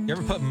You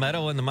ever put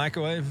metal in the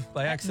microwave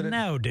by accident?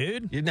 No,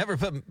 dude. You never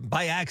put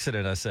by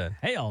accident, I said.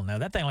 Hell no.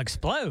 That thing will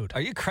explode.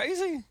 Are you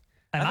crazy?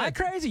 Am I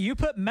crazy? You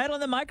put metal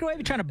in the microwave?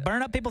 You trying to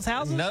burn up people's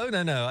houses? No.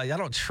 I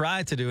don't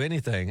try to do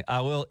anything.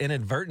 I will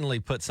inadvertently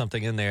put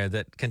something in there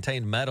that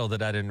contained metal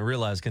that I didn't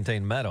realize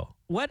contained metal.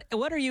 What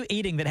are you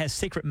eating that has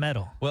secret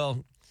metal?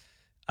 Well,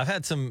 I've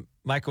had some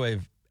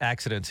microwave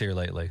accidents here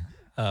lately.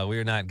 We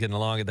were not getting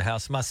along at the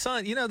house. My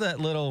son, you know that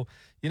little,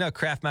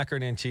 Kraft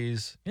macaroni and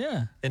cheese?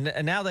 Yeah. And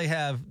now they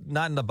have,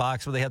 not in the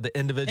box, but they have the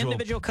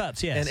individual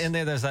cups, yes. And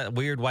in there's that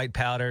weird white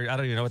powder. I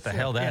don't even know what the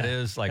hell that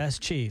is. Like that's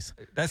cheese.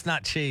 That's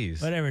not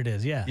cheese. Whatever it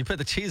is, yeah. You put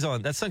the cheese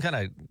on. That's some kind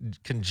of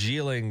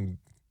congealing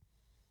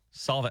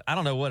solvent. I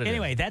don't know what it is.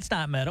 Anyway, that's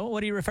not metal.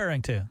 What are you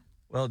referring to?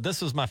 Well,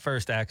 this was my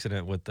first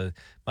accident with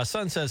my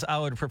son says, I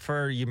would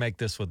prefer you make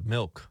this with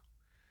milk.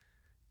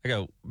 I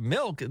go,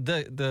 milk?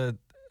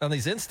 On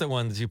these instant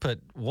ones, you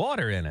put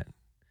water in it.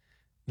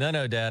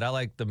 No, Dad, I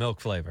like the milk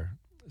flavor.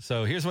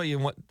 So here's what you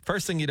want.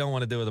 First thing you don't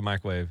want to do with a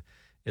microwave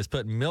is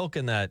put milk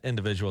in that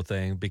individual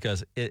thing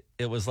because it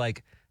was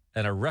like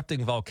an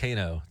erupting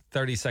volcano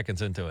 30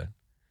 seconds into it.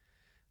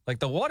 Like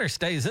the water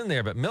stays in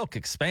there, but milk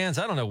expands.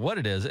 I don't know what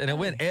it is. And it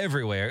went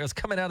everywhere. It was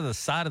coming out of the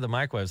side of the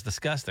microwave. It's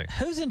disgusting.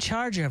 Who's in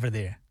charge over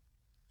there?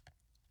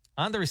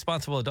 I'm the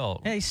responsible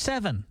adult. Hey,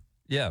 7.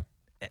 Yeah.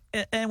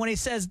 And when he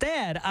says,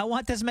 Dad, I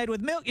want this made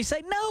with milk, you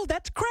say, no,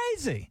 that's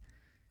crazy.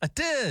 I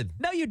did.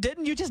 No, you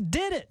didn't. You just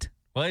did it.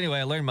 Well, anyway,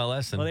 I learned my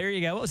lesson. Well, there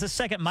you go. What was the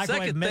second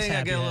microwave mishap?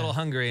 Second thing, I get a little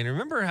hungry. And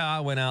remember how I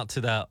went out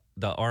to the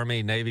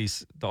Army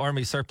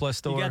surplus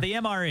store? You got the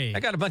MRE. I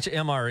got a bunch of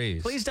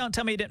MREs. Please don't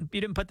tell me you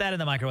didn't put that in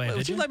the microwave.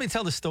 Would you let me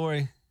tell the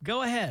story?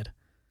 Go ahead.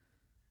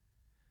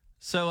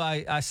 So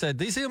I said,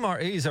 these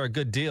MREs are a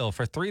good deal.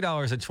 For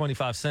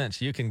 $3.25,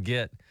 you can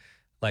get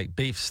like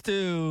beef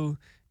stew,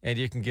 and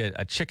you can get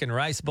a chicken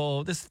rice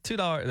bowl. This is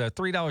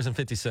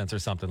 $3.50 or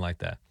something like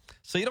that.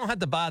 So you don't have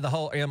to buy the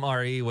whole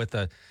MRE with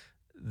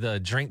the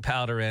drink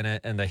powder in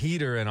it and the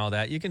heater and all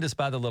that. You can just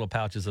buy the little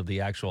pouches of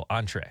the actual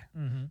entree,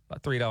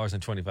 about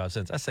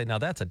 $3.25. I say, now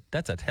that's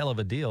a hell of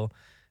a deal.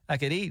 I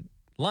could eat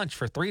lunch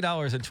for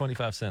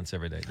 $3.25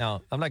 every day.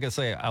 Now, I'm not going to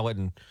say I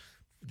wouldn't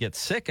get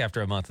sick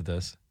after a month of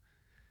this,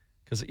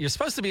 because you're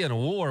supposed to be in a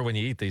war when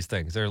you eat these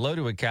things. They're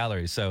loaded with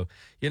calories. So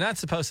you're not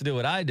supposed to do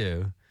what I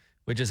do,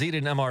 which is eat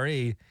an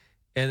MRE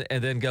and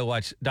then go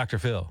watch Dr.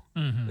 Phil.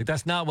 Like,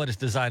 that's not what it's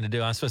designed to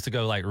do. I'm supposed to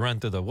go like run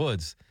through the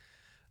woods.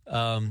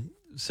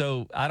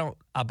 So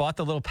I bought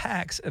the little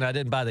packs and I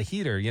didn't buy the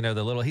heater.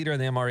 The little heater in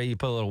the MRE, you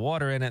put a little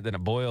water in it, then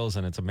it boils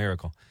and it's a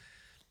miracle.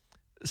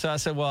 So I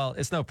said, well,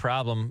 it's no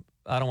problem.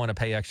 I don't want to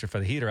pay extra for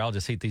the heater. I'll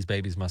just heat these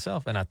babies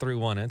myself. And I threw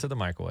one into the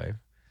microwave.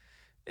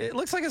 It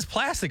looks like it's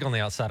plastic on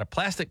the outside, a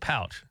plastic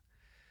pouch.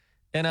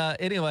 And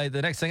anyway,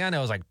 the next thing I know,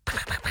 I was like,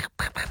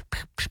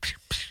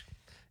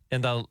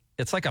 and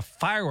it's like a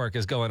firework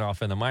is going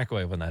off in the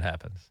microwave when that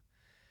happens.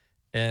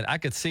 And I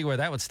could see where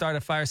that would start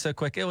a fire so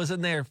quick. It was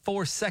in there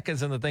 4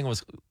 seconds, and the thing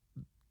was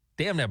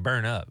damn near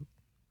burn up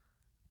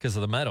because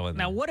of the metal in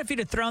there. Now, what if you'd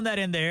have thrown that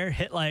in there,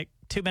 hit like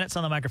 2 minutes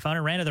on the microphone,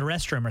 and ran to the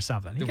restroom or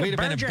something? We'd have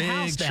been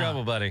in big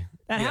trouble, buddy.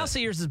 That house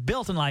of yours is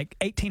built in like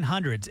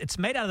 1800s. It's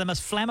made out of the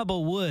most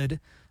flammable wood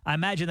I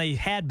imagine they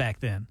had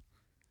back then.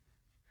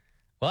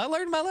 Well, I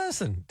learned my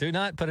lesson. Do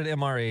not put an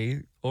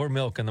MRE or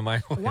milk in the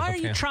microwave. Why are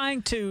you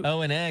trying to?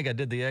 Oh, an egg. I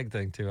did the egg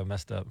thing, too. I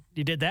messed up.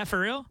 You did that for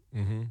real?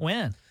 Mm-hmm.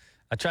 When?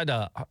 I tried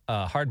to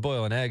hard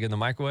boil an egg in the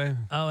microwave.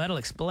 Oh, that'll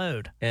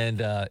explode.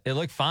 And it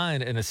looked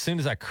fine. And as soon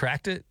as I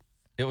cracked it,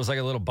 it was like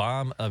a little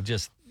bomb of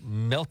just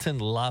melting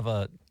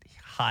lava,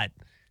 hot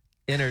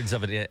innards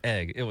of an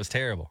egg. It was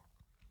terrible.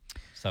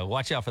 So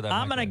watch out for that.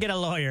 I'm going to get a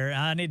lawyer.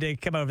 I need to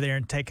come over there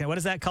and take, what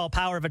is that called?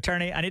 Power of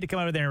attorney? I need to come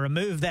over there and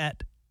remove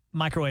that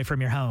microwave from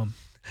your home.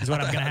 Is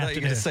what I'm going to have to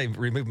do. You're going to say,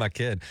 remove my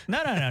kid. No.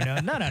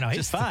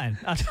 He's fine.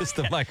 Just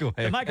the microwave.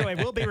 The microwave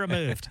will be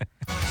removed.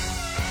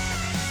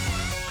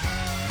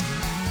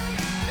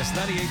 It's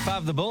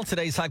 98.5 The Bull.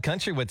 Today's Hot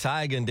Country with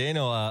Tig and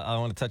Daniel. I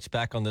want to touch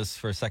back on this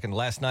for a second.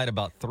 Last night,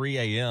 about 3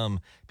 a.m.,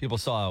 people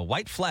saw a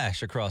white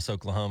flash across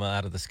Oklahoma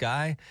out of the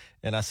sky.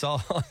 And I saw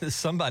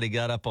somebody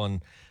got up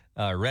on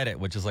Reddit,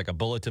 which is like a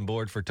bulletin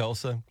board for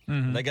Tulsa.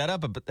 Mm-hmm. They got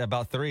up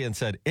about 3 and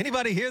said,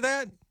 anybody hear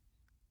that?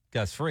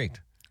 Guys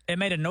freaked. It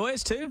made a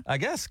noise, too? I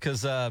guess,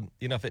 because,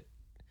 if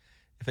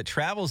it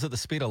travels at the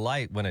speed of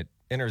light when it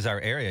enters our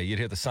area, you'd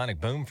hear the sonic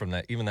boom from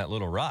that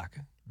little rock.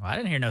 Well, I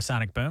didn't hear no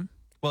sonic boom.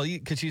 Well,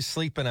 could you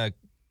sleep in a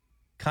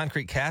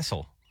concrete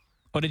castle?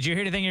 Well, did you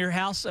hear anything in your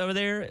house over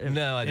there?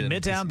 No, I didn't.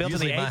 In Midtown, built in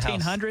the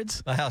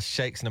 1800s? My house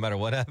shakes no matter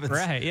what happens.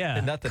 Right,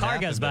 yeah. Nothing Car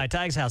happens, goes by,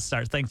 Tig's house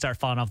things start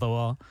falling off the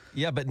wall.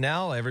 Yeah, but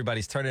now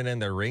everybody's turning in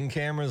their Ring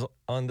cameras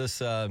on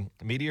this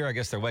meteor. I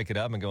guess they're waking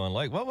up and going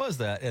like, what was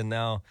that? And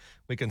now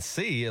we can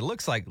see, it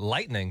looks like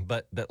lightning,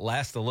 but that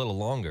lasts a little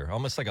longer.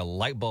 Almost like a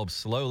light bulb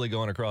slowly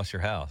going across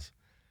your house,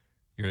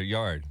 your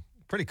yard.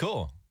 Pretty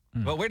cool.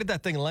 But where did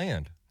that thing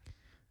land?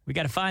 We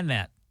got to find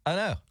that. I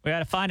know. We got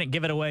to find it and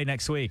give it away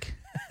next week.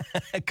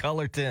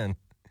 Color 10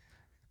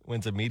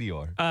 wins a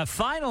meteor.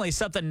 Finally,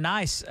 something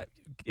nice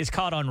is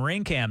caught on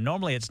Ring Cam.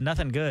 Normally, it's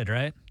nothing good,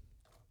 right?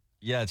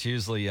 Yeah, it's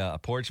usually a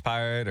porch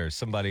pirate or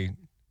somebody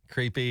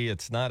creepy.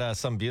 It's not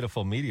some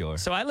beautiful meteor.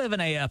 So I live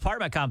in a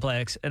apartment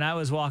complex, and I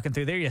was walking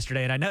through there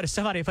yesterday, and I noticed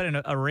somebody putting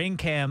a ring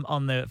cam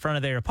on the front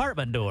of their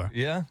apartment door,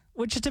 Yeah,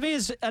 which to me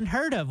is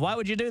unheard of. Why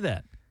would you do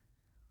that?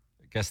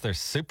 I guess they're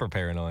super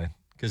paranoid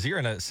because you're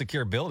in a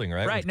secure building,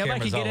 right? Right. With Nobody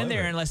can cameras get all in there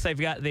over it. unless they've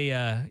got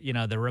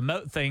the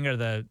remote thing or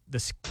the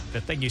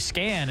thing you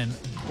scan. And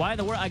why in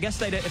the world? I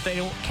guess if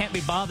they can't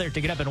be bothered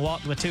to get up and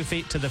walk the 2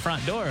 feet to the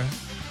front door, They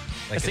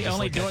that's can the just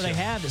only look at door they you.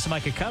 have that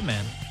somebody could come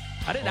in.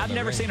 I've the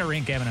never ring. seen a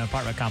ring cam in an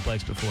apartment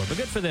complex before, but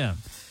good for them.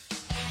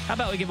 How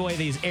about we give away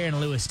these Aaron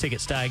Lewis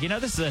tickets, Tig? You know,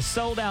 this is a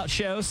sold-out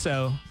show,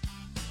 so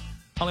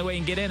only way you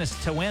can get in is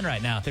to win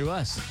right now through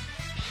us.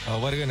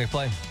 What are you going to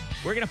play?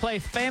 We're going to play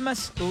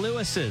Famous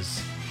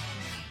Lewis's.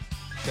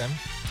 Okay.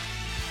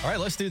 All right,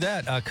 let's do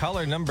that.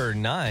 Caller number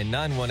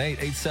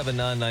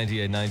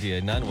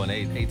 918-879-9898.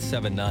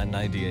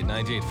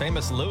 918-879-9898.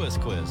 Famous Lewis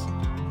quiz.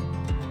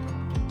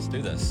 Let's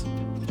do this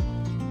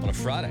on a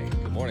Friday.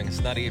 Good morning. It's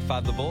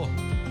 98.5 The Bull.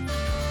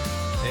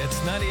 It's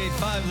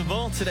 98.5 The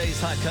Bull. Today's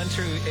Hot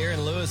Country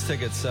Aaron Lewis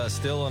tickets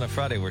still on a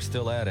Friday. We're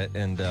still at it.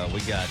 And we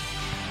got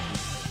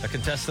a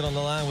contestant on the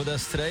line with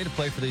us today to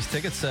play for these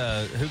tickets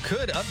who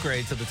could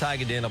upgrade to the Tig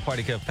and Daniel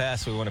Party Cove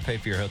Pass. We want to pay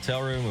for your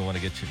hotel room. We want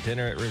to get your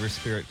dinner at River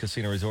Spirit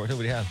Casino Resort. Who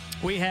do we have?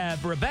 We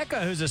have Rebecca,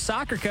 who's a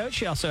soccer coach.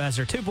 She also has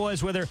her two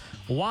boys with her,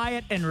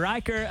 Wyatt and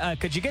Riker.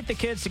 Could you get the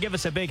kids to give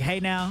us a big hey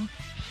now?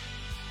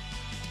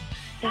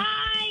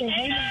 Hi,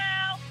 hey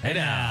now. Hey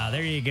now.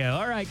 There you go.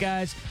 All right,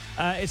 guys.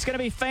 It's going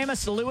to be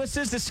Famous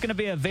Lewis's. This is going to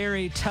be a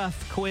very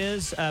tough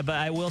quiz, but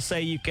I will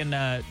say you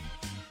can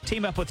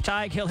team up with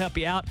Tig. He'll help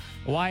you out.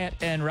 Wyatt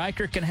and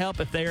Riker can help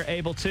if they're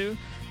able to.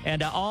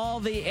 And all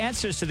the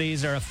answers to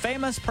these are a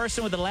famous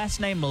person with the last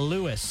name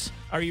Lewis.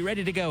 Are you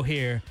ready to go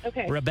here,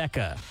 Okay.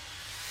 Rebecca?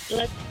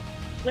 Let's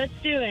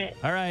do it.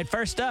 All right,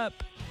 first up,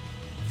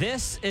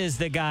 this is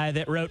the guy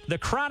that wrote The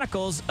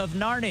Chronicles of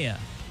Narnia.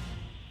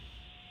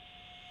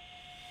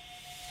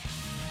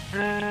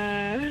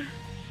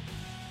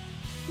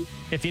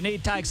 If you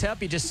need Tig's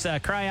help, you just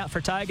cry out for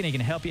Tig and he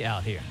can help you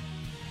out here.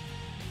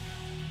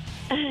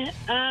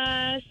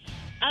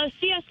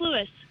 C.S.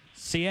 Lewis.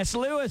 C.S.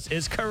 Lewis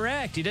is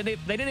correct. They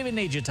didn't even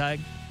need you, Tig.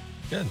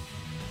 Good.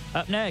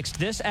 Up next,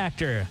 this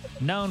actor,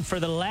 known for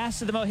The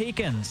Last of the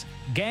Mohicans,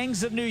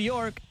 Gangs of New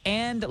York,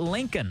 and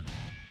Lincoln.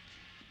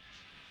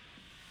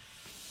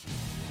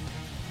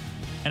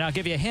 And I'll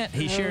give you a hint.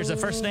 He shares a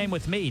first name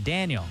with me,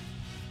 Daniel.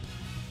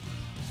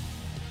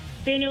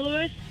 Daniel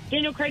Lewis.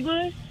 Daniel Craig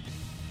Lewis.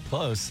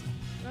 Close.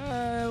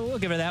 We'll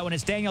give her that one.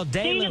 It's Daniel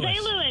Day-Lewis. Daniel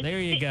Day-Lewis. There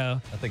you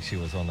go. I think she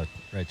was on the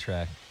right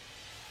track.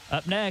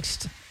 Up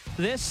next,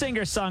 this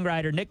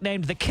singer-songwriter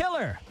nicknamed The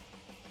Killer.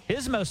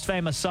 His most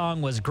famous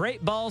song was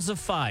Great Balls of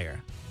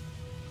Fire.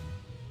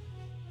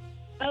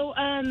 Oh,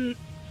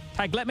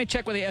 Tig, let me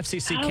check with the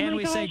FCC. Oh Can my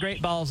we say gosh.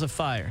 Great Balls of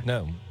Fire?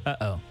 No.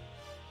 Uh-oh.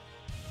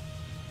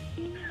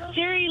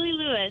 Jerry Lee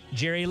Lewis.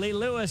 Jerry Lee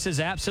Lewis is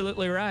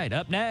absolutely right.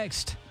 Up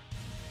next,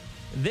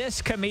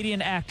 this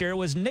comedian actor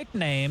was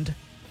nicknamed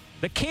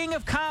the King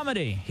of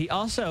Comedy. He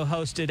also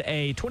hosted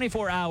a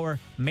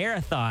 24-hour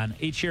marathon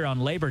each year on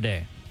Labor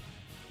Day.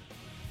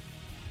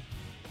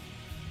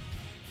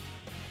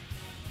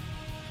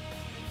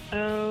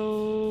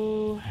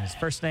 Oh, His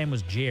first name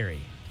was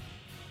Jerry.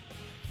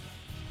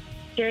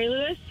 Jerry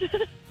Lewis.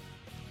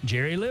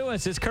 Jerry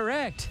Lewis is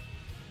correct.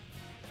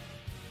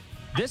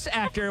 This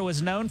actor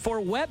was known for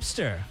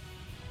Webster.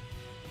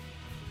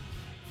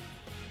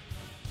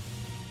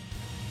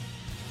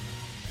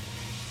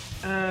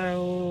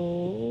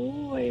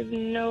 Oh, I have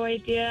no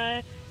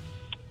idea.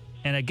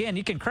 And again,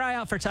 you can cry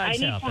out for Tig's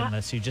I need help to-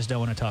 unless you just don't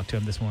want to talk to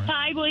him this morning.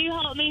 Tig, will you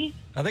help me?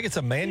 I think it's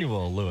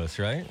Emmanuel Lewis,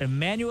 right?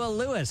 Emmanuel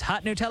Lewis,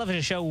 hot new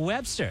television show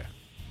Webster.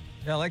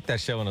 Yeah, I like that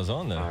show when it was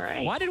on, though. All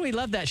right. Why did we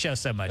love that show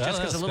so much? Just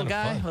because a little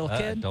guy, little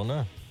kid? Don't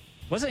know.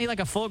 Wasn't he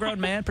like a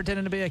full-grown man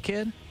pretending to be a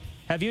kid?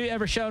 Have you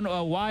ever shown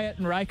Wyatt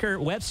and Riker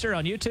Webster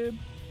on YouTube?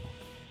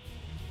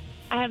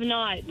 I have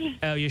not.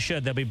 Oh, you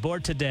should. They'll be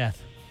bored to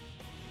death.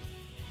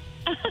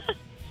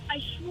 I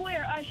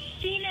swear, I've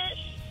seen it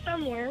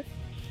somewhere.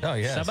 Oh,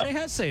 yeah. Somebody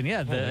has seen,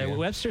 yeah. The yeah.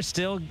 Webster's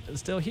still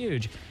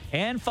huge.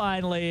 And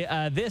finally,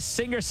 this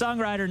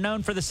singer-songwriter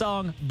known for the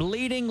song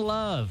 "Bleeding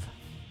Love."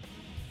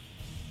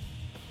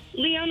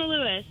 Leona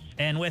Lewis.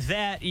 And with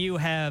that, you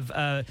have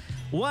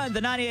won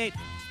the 98.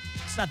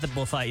 It's not the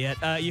bullfight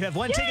yet. You have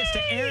won tickets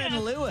to Aaron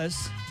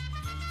Lewis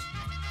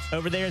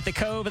over there at the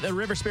Cove at the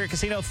River Spirit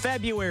Casino,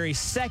 February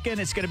 2nd.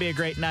 It's going to be a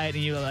great night,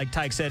 and you, like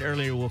Tig said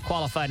earlier, will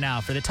qualify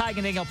now for the Tig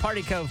and Daniel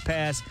Party Cove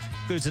Pass.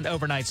 Includes an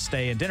overnight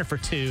stay and dinner for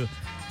two.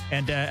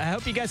 And I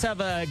hope you guys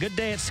have a good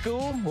day at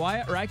school.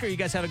 Wyatt, Riker, you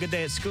guys have a good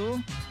day at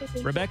school.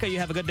 Rebecca, you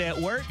have a good day at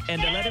work.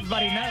 And to let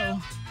everybody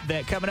know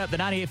that coming up, the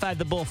 98.5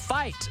 The Bull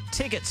Fight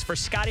tickets for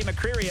Scotty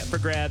McCreery up for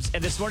grabs.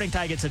 And this morning,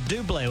 Tig, it's a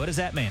double. What does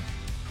that mean?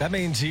 That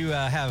means you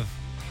have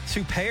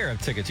two pair of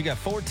tickets. You got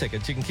 4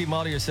 tickets. You can keep them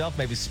all to yourself,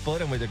 maybe split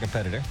them with your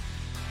competitor.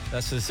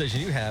 That's the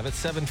decision you have at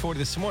 7:40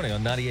 this morning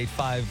on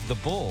 98.5 The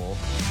Bull.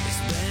 I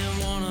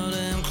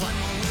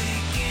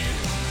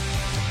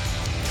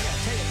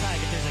gotta tell you, Tig,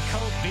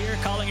 cold beer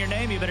calling your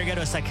name, you better go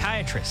to a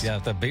psychiatrist. Yeah,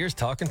 if the beer's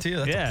talking to you,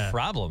 that's Yeah. a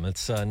problem.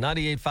 It's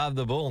 98.5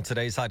 The Bull in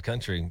today's hot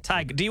country.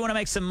 Ty, do you want to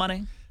make some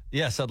money?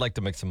 Yes, I'd like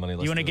to make some money.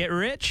 Let's You want to do it. get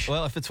rich?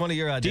 Well, if it's one of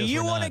your do ideas,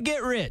 you want to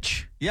get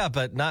rich? Yeah,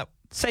 but not.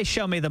 Say,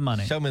 show me the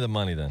money. Show me the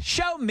money then.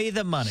 Show me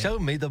the money. Show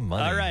me the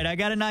money. All right, I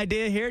got an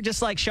idea here.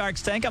 Just like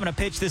Shark's Tank, I'm going to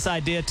pitch this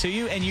idea to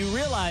you, and you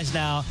realize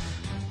now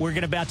we're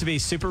about to be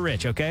super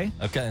rich, okay?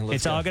 Okay, let's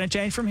It's go. all going to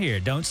change from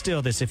here. Don't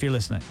steal this if you're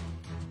listening.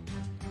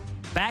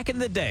 Back in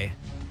the day,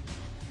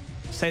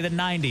 say the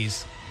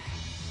 90s,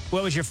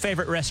 what was your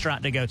favorite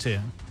restaurant to go to?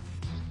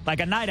 Like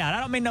a night out.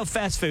 I don't mean no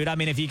fast food. I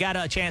mean, if you got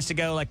a chance to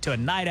go like to a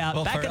night out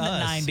Well, back for in the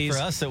us, 90s.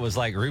 For us, it was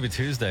like Ruby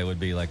Tuesday would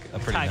be like a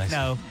pretty Type, nice.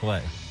 no.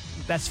 What?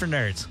 That's for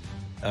nerds.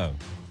 Oh.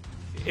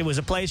 It was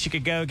a place you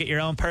could go get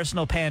your own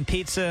personal pan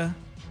pizza,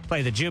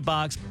 play the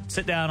jukebox,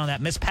 sit down on that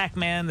Miss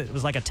Pac-Man that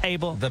was like a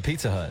table. The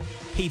Pizza Hut.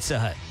 Pizza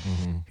Hut.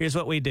 Here's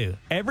what we do.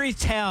 Every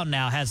town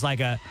now has like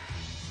a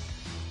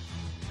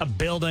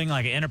building,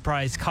 like an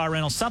Enterprise car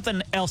rental,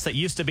 something else that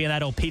used to be in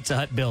that old Pizza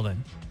Hut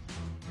building.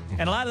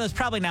 And a lot of those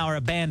probably now are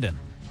abandoned.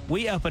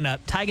 We opened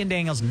up Tigan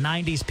Daniel's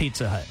 90s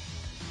Pizza Hut.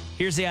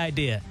 Here's the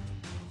idea.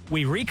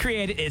 We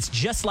recreated it. It's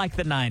just like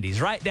the 90s,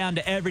 right down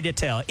to every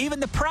detail. Even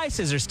the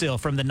prices are still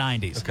from the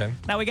 90s. Okay.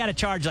 Now we got to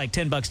charge like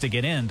 $10 to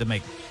get in to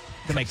make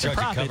the Charge a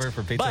profits. cover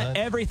for Pizza but Hut?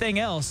 everything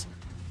else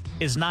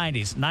is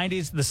 90s.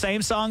 90s, the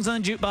same songs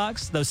on the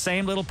jukebox, those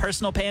same little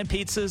personal pan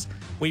pizzas.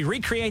 We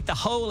recreate the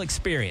whole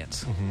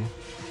experience.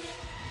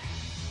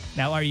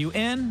 Now, are you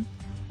in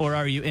or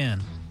are you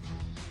in?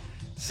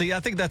 See, I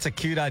think that's a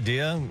cute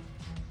idea.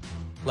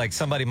 Like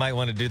somebody might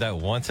want to do that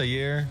once a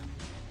year,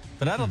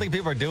 but I don't think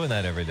people are doing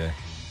that every day.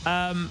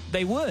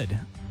 They would.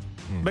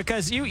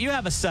 Because you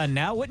have a son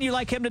now. Wouldn't you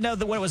like him to know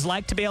what it was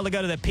like to be able to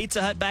go to the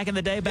Pizza Hut back in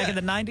the day, back in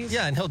the 90s?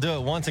 Yeah, and he'll do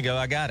it once and go,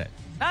 I got it.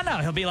 I know.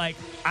 He'll be like,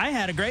 I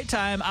had a great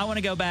time. I want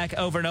to go back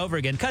over and over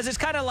again. Because it's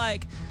kind of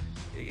like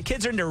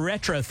kids are into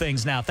retro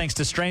things now, thanks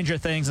to Stranger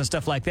Things and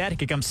stuff like that. He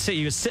could come sit.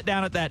 You could sit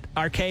down at that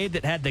arcade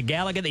that had the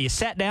Galaga that you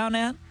sat down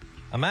at.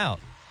 I'm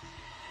out.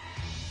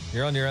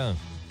 You're on your own.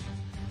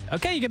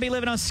 Okay, you could be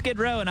living on Skid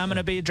Row, and I'm going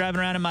to be driving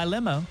around in my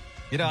limo.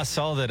 You know, I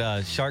saw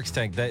that Shark's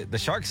Tank, the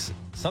sharks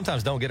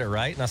sometimes don't get it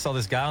right. And I saw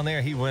this guy on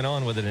there. He went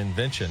on with an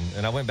invention.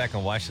 And I went back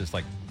and watched this,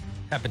 like,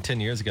 happened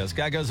 10 years ago. This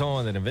guy goes on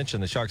with an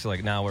invention. The sharks are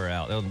like, nah, we're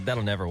out.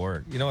 That'll never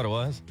work. You know what it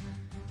was?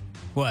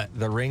 What?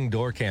 The Ring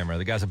door camera.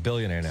 The guy's a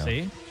billionaire now.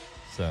 See?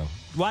 So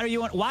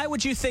Why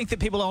would you think that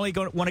people only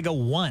want to go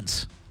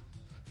once?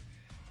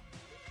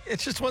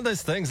 it's just one of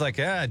those things like,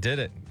 yeah, I did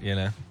it, you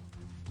know?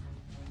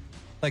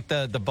 Like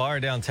the bar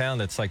downtown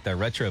that's like the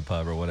retro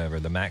pub or whatever,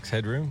 the Max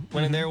Headroom.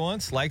 Went in there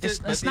once, liked it.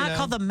 It's not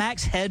called the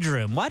Max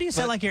Headroom. Why do you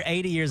sound like you're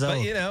 80 years old?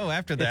 But, you know,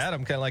 after that,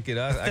 I'm kind of like, you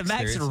know, I the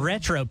Max experienced it.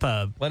 Retro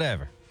Pub.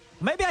 Whatever.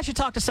 Maybe I should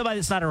talk to somebody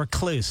that's not a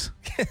recluse.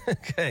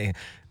 Okay.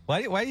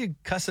 Why are you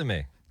cussing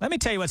me? Let me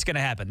tell you what's going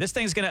to happen. This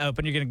thing's going to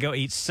open. You're going to go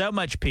eat so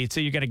much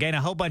pizza. You're going to gain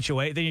a whole bunch of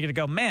weight. Then you're going to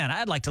go, man,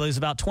 I'd like to lose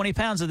about 20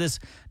 pounds of this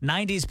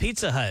 90s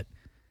Pizza Hut.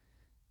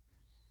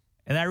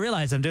 And I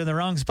realize I'm doing the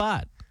wrong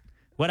spot.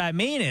 What I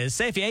mean is,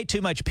 say if you ate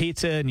too much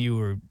pizza and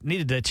you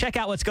needed to check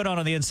out what's going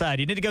on the inside,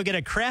 you need to go get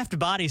a Kraft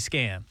body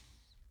scan.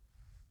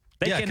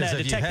 They can 'cause if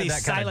you detect had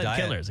these that kind of silent diet-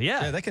 killers.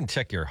 Yeah. They can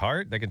check your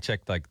heart. They can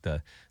check like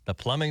the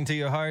plumbing to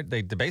your heart.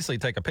 They basically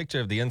take a picture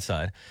of the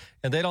inside,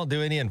 and they don't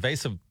do any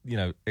invasive, you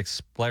know,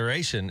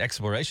 exploration,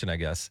 I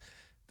guess.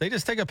 They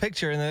just take a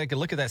picture and then they can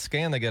look at that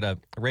scan. They get a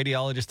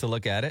radiologist to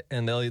look at it,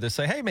 and they'll either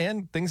say, "Hey,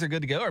 man, things are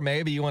good to go," or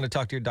maybe you want to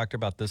talk to your doctor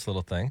about this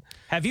little thing.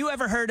 Have you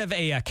ever heard of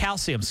a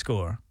calcium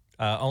score?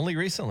 Only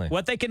recently.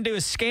 What they can do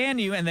is scan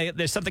you, and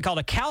there's something called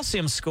a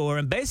calcium score,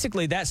 and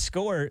basically that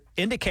score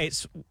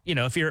indicates, you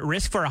know, if you're at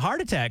risk for a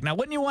heart attack. Now,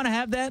 wouldn't you want to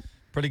have that?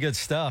 Pretty good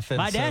stuff. And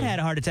My dad so- had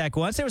a heart attack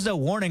once. There was no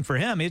warning for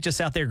him. He was just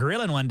out there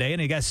grilling one day,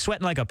 and he got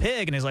sweating like a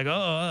pig, and he's like,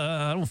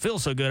 I don't feel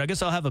so good. I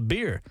guess I'll have a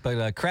beer.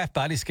 But Kraft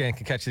Body Scan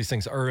can catch these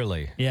things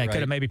early. Yeah, it right? could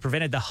have maybe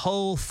prevented the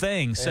whole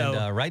thing. So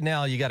And, right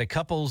now, you got a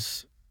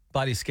couple's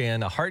body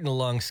scan, a heart and a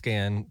lung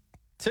scan,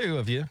 two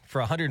of you,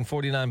 for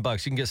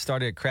 $149. You can get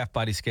started at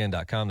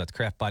craftbodyscan.com. That's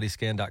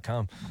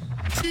craftbodyscan.com.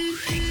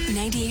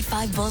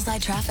 98.5 Bullseye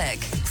Traffic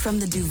from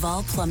the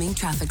Duval Plumbing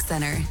Traffic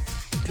Center.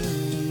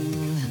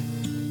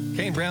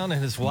 Kane Brown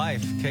and his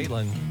wife,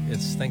 Caitlin.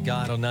 It's Thank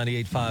God on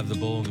 98.5 The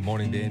Bull. Good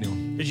morning, Daniel.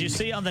 did you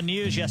see on the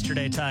news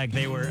yesterday, Tig,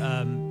 they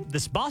were,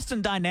 this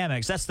Boston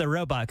Dynamics, that's the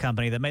robot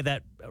company that made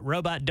that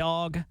robot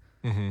dog.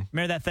 Mm-hmm.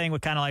 Remember that thing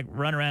would kind of like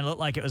run around, look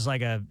like it was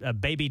like a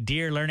baby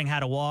deer learning how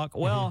to walk?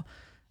 Well,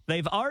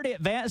 they've already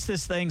advanced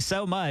this thing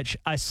so much.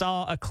 I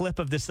saw a clip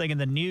of this thing in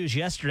the news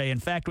yesterday. In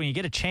fact, when you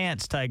get a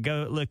chance to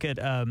go look at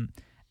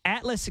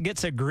Atlas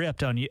Gets a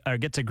Grip on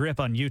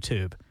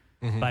YouTube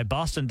by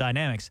Boston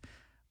Dynamics.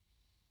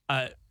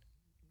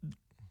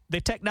 The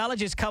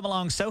technology has come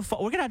along so far.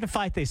 We're going to have to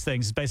fight these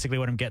things, is basically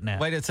what I'm getting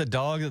at. Wait, it's a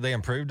dog that they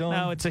improved on?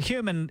 No, it's a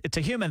human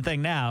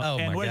thing now. Oh,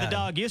 and my where God. the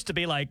dog used to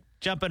be like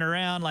jumping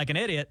around like an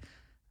idiot,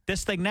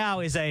 this thing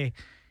now is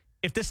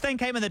if this thing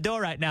came in the door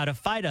right now to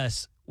fight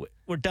us,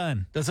 we're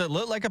done. Does it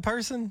look like a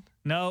person?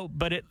 No,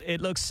 but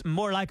it looks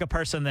more like a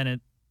person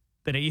than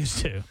than it used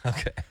to.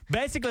 Okay.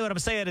 Basically, what I'm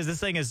saying is this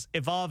thing is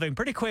evolving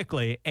pretty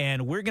quickly,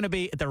 and we're going to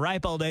be at the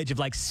ripe old age of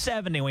like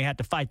 70 when we have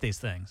to fight these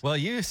things. Well,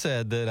 you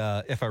said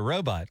that if a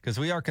robot, because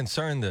we are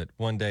concerned that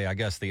one day, I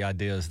guess the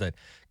idea is that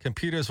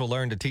computers will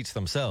learn to teach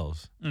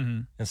themselves.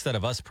 Instead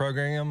of us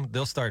programming them,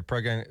 they'll start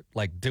programming,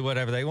 like do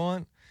whatever they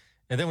want.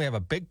 And then we have a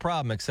big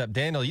problem, except,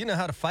 Daniel, you know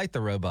how to fight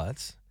the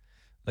robots.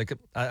 Like,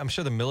 I'm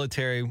sure the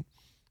military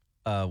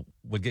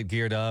would get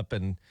geared up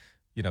and,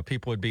 you know,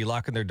 people would be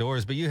locking their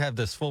doors, but you have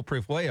this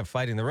foolproof way of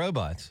fighting the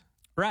robots.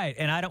 Right,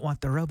 and I don't want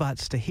the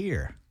robots to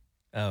hear.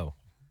 Oh.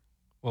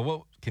 Well,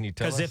 what can you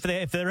tell us? Because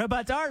if the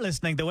robots are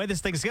listening, the way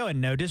this thing's going,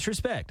 no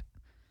disrespect.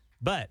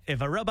 But if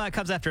a robot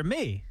comes after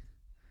me,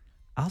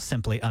 I'll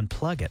simply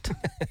unplug it.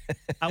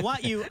 I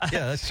want you...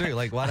 Yeah, that's true.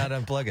 Like, why not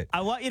unplug it?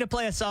 I want you to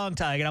play a song,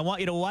 Tig, and I want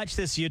you to watch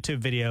this YouTube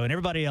video, and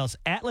everybody else,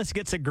 Atlas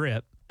Gets a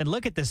Grip, and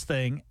look at this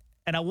thing,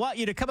 and I want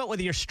you to come up with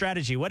your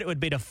strategy, what it would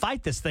be to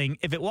fight this thing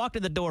if it walked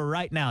in the door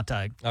right now,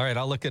 Tig. All right,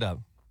 I'll look it up.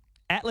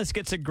 Atlas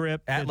Gets a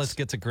Grip. Atlas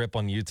Gets a Grip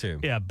on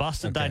YouTube. Yeah,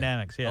 Boston Okay.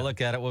 Dynamics. Yeah. I'll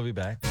look at it. We'll be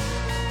back.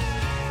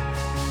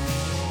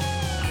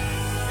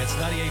 It's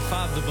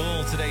 98.5 The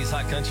Bull, today's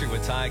Hot Country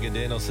with Tig and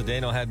Daniel. So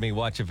Daniel had me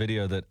watch a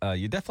video that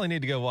you definitely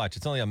need to go watch.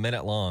 It's only a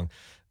minute long,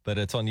 but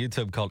it's on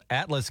YouTube called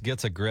Atlas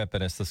Gets a Grip,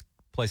 and it's this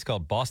place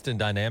called Boston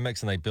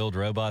Dynamics, and they build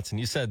robots. And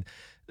you said,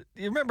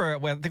 you remember,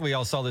 I think we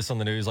all saw this on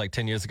the news like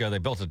 10 years ago. They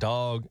built a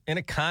dog, and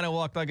it kind of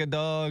walked like a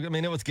dog. I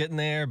mean, it was getting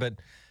there, but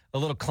a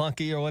little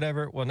clunky or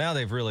whatever. Well, now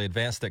they've really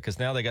advanced it because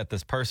now they got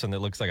this person that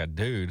looks like a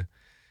dude.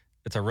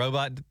 It's a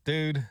robot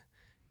dude,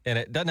 and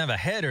it doesn't have a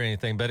head or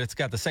anything, but it's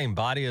got the same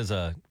body as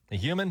a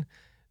human.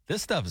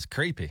 This stuff is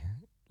creepy.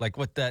 Like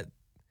what that,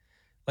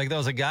 like there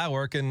was a guy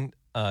working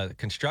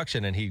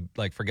construction and he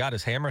like forgot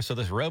his hammer. So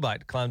this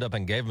robot climbed up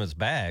and gave him his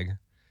bag.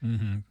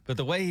 But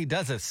the way he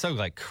does it's so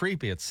like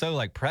creepy. It's so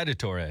like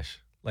Predator-ish,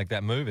 like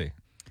that movie.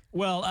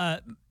 Well,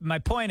 my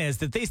point is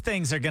that these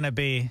things are going to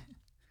be,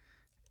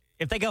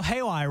 if they go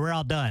haywire, we're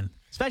all done.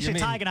 Especially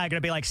mean- Tig and I are going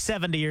to be like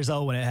 70 years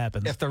old when it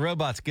happens. If the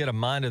robots get a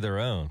mind of their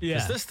own. Yeah.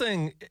 'Cause this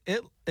thing,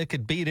 it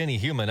could beat any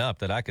human up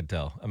that I could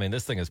tell. I mean,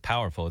 this thing is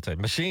powerful. It's a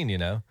machine, you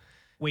know.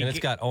 And it's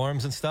got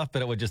arms and stuff,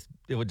 but it would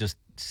just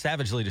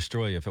savagely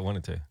destroy you if it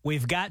wanted to.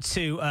 We've got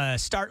to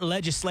start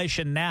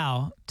legislation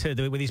now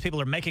when these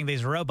people are making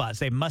these robots.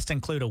 They must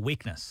include a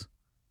weakness.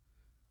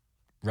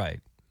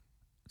 Right.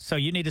 So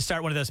you need to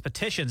start one of those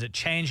petitions at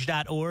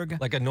change.org.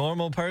 Like a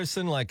normal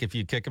person, like if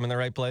you kick them in the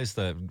right place,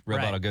 the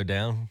robot Right. will go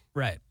down.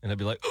 Right. And it'll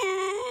be like,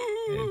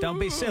 Don't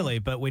be silly,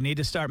 but we need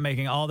to start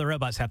making all the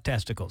robots have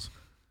testicles.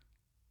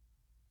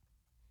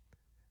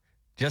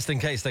 just in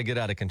case they get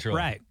out of control.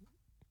 Right.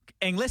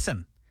 And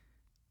listen,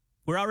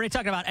 we're already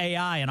talking about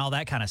AI and all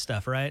that kind of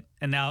stuff, right?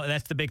 And now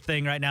that's the big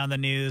thing right now in the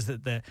news,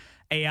 that the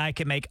AI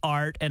can make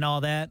art and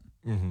all that.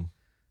 Mm-hmm.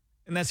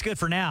 And that's good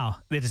for now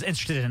that it's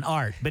interested in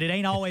art, but it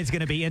ain't always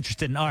going to be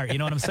interested in art. You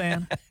know what I'm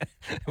saying?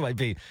 It might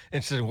be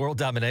interested in world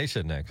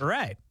domination next.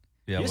 Right.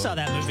 Yeah, You well- saw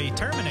that movie,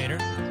 Terminator.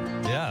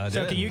 Yeah, I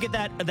So did. can you get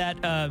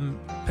that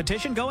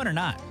petition going or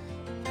not?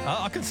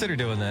 I'll consider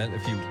doing that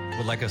if you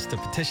would like us to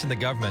petition the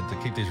government to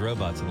keep these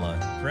robots in line.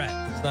 Right.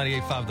 It's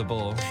 98.5 The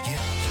Bull. It's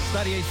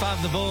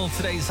 98.5 The Bull,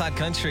 today's Hot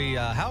Country.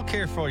 How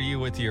careful are you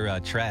with your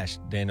trash,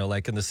 Daniel?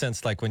 Like in the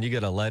sense, like when you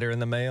get a letter in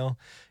the mail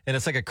and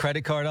it's like a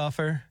credit card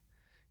offer.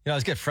 You know, I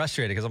just get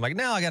frustrated because I'm like,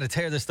 no, I got to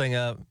tear this thing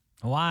up.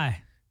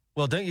 Why?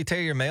 Well, don't you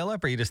tear your mail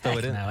up or you just throw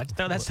it in? No, I just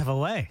throw that stuff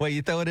away. Wait,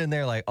 you throw it in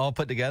there like all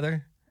put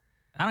together?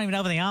 I don't even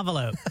open the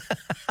envelope.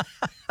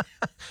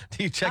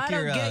 Do you check I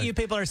your... don't get you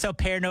people are so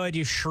paranoid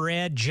you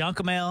shred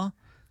junk mail.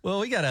 Well,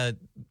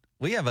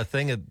 we have a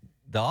thing at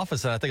the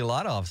office, and I think a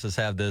lot of offices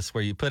have this,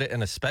 where you put it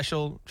in a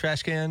special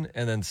trash can,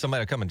 and then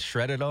somebody will come and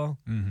shred it all.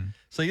 Mm-hmm.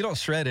 So you don't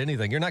shred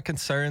anything. You're not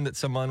concerned that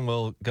someone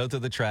will go through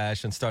the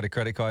trash and start a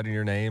credit card in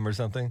your name or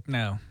something?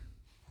 No.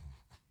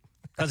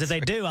 Because if they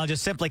do, I'll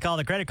just simply call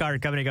the credit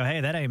card company and go,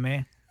 hey, that ain't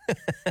me.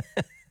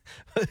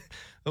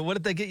 But what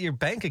if they get your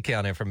bank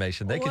account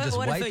information? They could just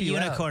what wipe if a you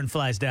unicorn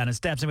flies down and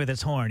stabs me with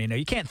its horn? You know,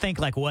 you can't think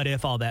like what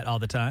if all that all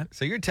the time. out.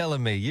 So you're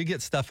telling me you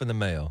get stuff in the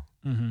mail.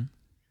 Mm-hmm.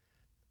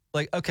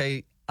 Like,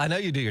 okay, I know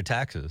you do your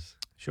taxes.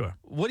 Sure.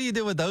 What do you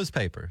do with those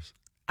papers?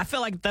 I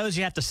feel like those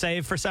you have to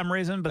save for some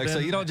reason. But Like, then,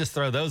 so you don't just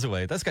throw those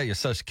away. That's got your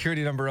social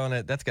security number on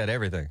it. That's got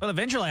everything. Well,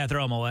 eventually I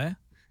throw them away.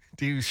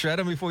 Do you shred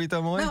them before you throw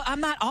them away? No,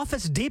 I'm not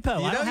Office Depot.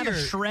 You I know don't have a your-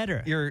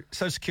 shredder. Your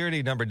social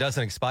security number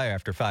doesn't expire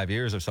after 5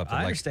 years or something. I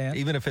Like, understand.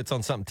 Even if it's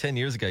on something 10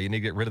 years ago, you need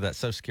to get rid of that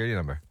social security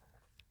number.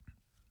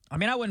 I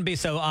mean, I wouldn't be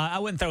so, I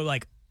wouldn't throw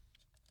like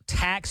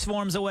tax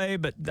forms away,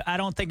 but I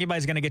don't think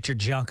anybody's going to get your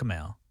junk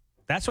mail.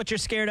 That's what you're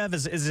scared of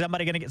is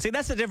somebody going to get, see,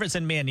 that's the difference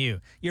in me and you.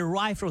 You're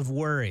rife with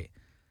worry.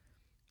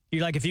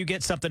 You're like, if you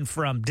get something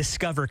from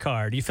Discover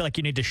Card, you feel like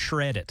you need to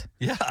shred it.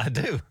 Yeah, I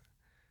do.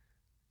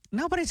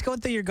 Nobody's going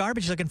through your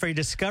garbage looking for your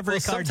Discovery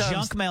Well, Card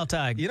sometimes- junk mail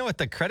tag. You know what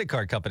the credit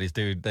card companies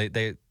do?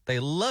 They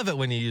love it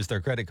when you use their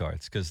credit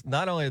cards because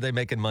not only are they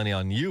making money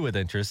on you with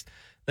interest,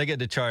 they get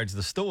to charge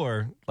the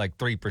store like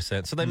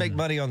 3%. So they make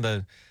money on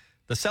the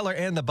seller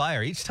and the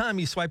buyer each time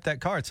you swipe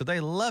that card. So they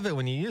love it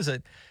when you use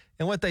it.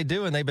 And what they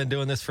do, and they've been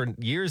doing this for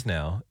years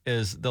now,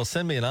 is they'll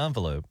send me an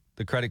envelope,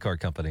 the credit card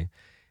company.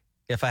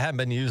 If I haven't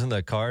been using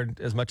the card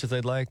as much as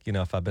they'd like,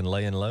 if I've been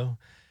laying low,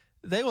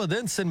 they will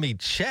then send me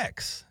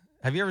checks.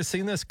 Have you ever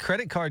seen this?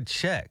 Credit card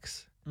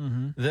checks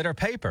that are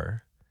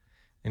paper.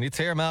 And you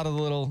tear them out of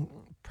the little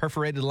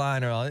perforated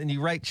line, and you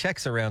write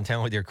checks around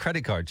town with your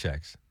credit card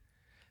checks.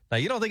 Now,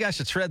 you don't think I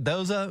should shred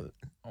those up?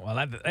 Well,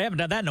 they haven't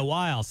done that in a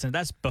while. Since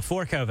that's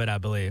before COVID, I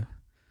believe.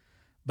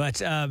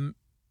 But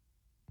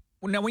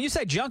now, when you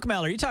say junk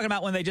mail, are you talking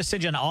about when they just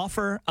send you an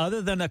offer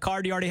other than a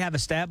card you already have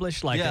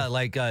established?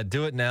 Like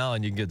do it now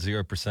and you can get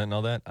 0% and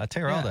all that. I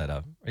tear all that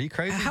up. Are you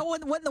crazy?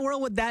 What in the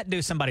world would that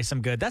do somebody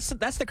some good? That's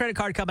the credit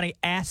card company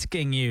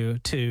asking you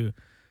to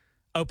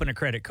open a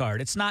credit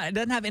card. It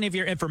doesn't have any of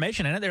your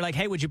information in it. They're like,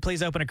 hey, would you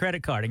please open a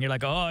credit card? And you're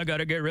like, oh, I got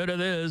to get rid of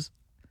this.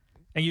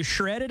 And you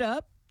shred it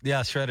up?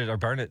 Yeah, shred it or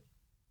burn it.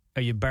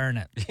 Or you burn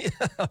it.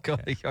 Yeah, I'll go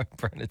ahead and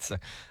burn it. So.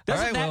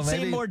 Doesn't that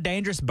seem more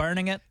dangerous,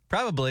 burning it?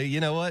 Probably. You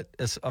know what?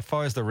 As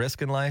far as the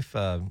risk in life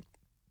to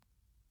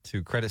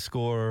credit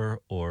score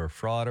or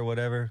fraud or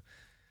whatever,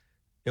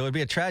 it would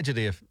be a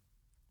tragedy if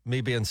me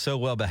being so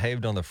well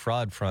behaved on the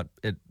fraud front,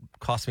 it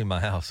cost me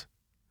my house.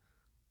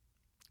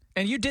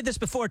 And you did this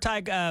before,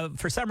 Ty,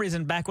 for some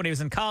reason, back when he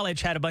was in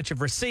college, had a bunch of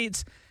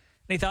receipts.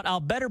 And he thought, I'll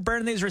better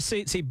burn these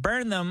receipts. He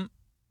burned them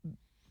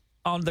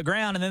on the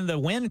ground, and then the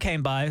wind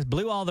came by,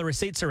 blew all the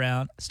receipts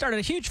around, started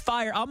a huge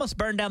fire, almost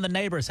burned down the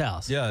neighbor's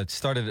house. Yeah, it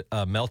started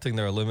melting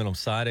their aluminum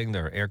siding,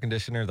 their air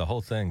conditioner, the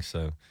whole thing.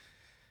 So,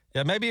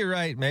 yeah, maybe you're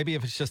right. Maybe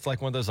if it's just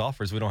like one of those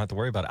offers, we don't have to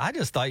worry about it. I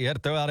just thought you had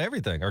to throw out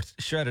everything or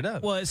shred it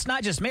up. Well, it's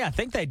not just me. I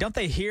think don't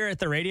they here at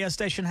the radio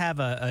station have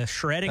a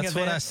shredding event?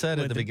 That's what I said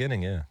at the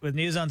beginning, yeah. With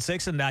News on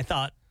 6, and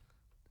I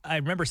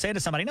remember saying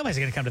to somebody, nobody's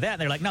going to come to that.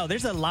 And they're like, no,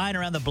 there's a line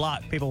around the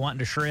block, people wanting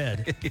to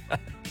shred. Yeah.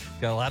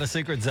 Got a lot of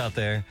secrets out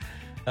there.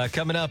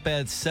 Coming up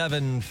at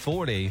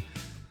 7:40,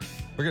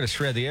 we're going to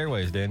shred the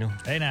airways, Daniel.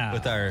 Hey, now.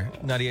 With our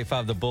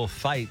 98.5 The Bull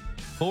Fight.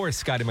 4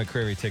 Scotty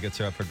McCreery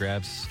tickets are up for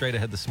grabs. Straight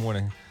ahead this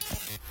morning.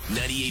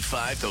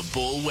 98.5 The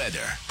Bull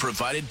Weather,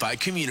 provided by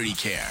Community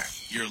Care,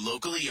 your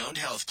locally owned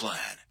health plan.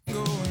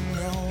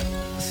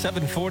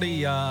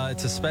 7:40,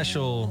 it's a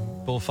special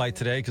bullfight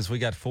today because we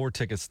got 4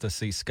 tickets to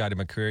see Scotty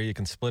McCreery. You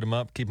can split them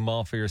up, keep them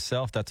all for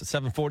yourself. That's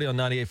at 7:40 on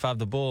 98.5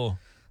 The Bull.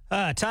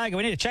 Tiger,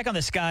 we need to check on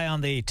this guy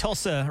on the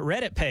Tulsa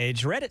Reddit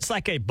page. Reddit's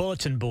like a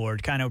bulletin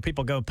board, kind of where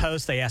people go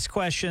post, they ask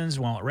questions,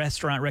 want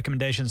restaurant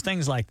recommendations,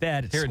 things like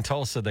that. Here in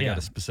Tulsa, they got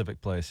a specific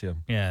place,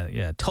 yeah.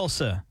 Yeah,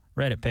 Tulsa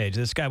Reddit page.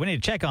 This guy, we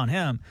need to check on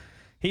him.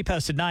 He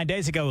posted 9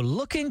 days ago,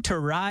 looking to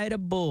ride a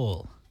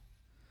bull.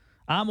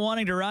 I'm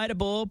wanting to ride a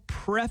bull,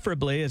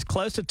 preferably as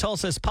close to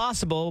Tulsa as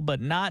possible, but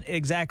not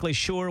exactly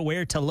sure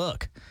where to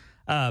look.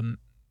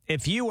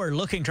 If you were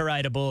looking to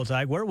ride a bull,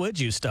 Tig, where would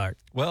you start?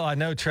 Well, I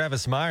know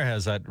Travis Meyer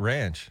has that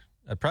ranch.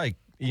 I'd probably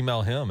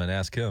email him and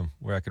ask him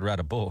where I could ride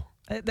a bull.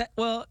 I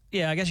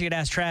guess you could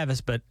ask Travis,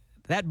 but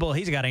that bull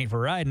he's got ain't for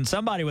riding.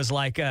 Somebody was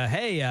like,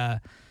 hey,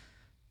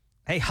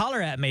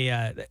 holler at me.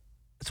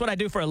 That's what I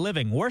do for a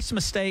living. Worst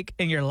mistake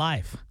in your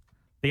life.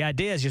 The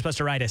idea is you're supposed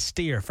to ride a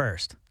steer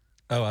first.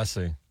 Oh, I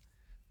see.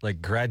 Like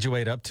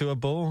graduate up to a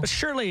bull? But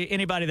surely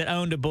anybody that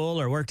owned a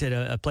bull or worked at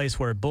a place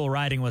where bull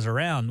riding was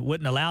around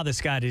wouldn't allow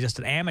this guy to just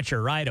an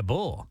amateur ride a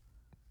bull.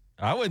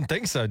 I wouldn't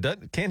think so.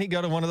 Can't he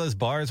go to one of those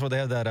bars where they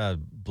have that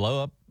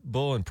blow-up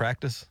bull in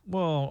practice?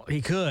 Well,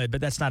 he could,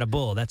 but that's not a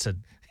bull. That's a...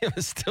 Yeah,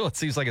 but still, it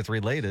seems like it's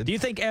related. Do you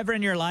think ever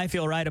in your life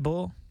you'll ride a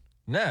bull?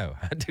 No,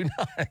 I do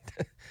not.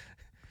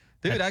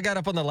 Dude, I got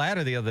up on the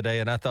ladder the other day,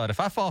 and I thought, if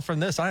I fall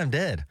from this, I am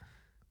dead.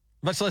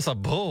 Much less a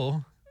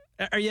bull.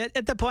 Are you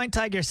at the point,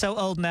 Tig, you're so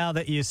old now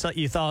that you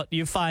thought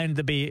you find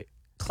to be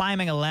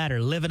climbing a ladder,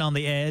 living on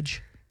the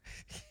edge?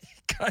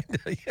 Kind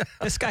of, yeah.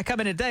 This guy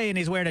coming today and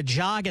he's wearing a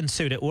jogging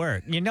suit at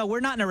work. You know,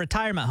 we're not in a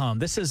retirement home.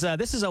 This is a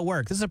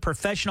work. This is a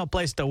professional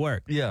place to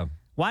work. Yeah.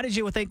 Why did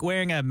you think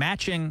wearing a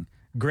matching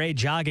gray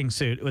jogging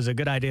suit was a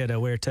good idea to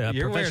wear to a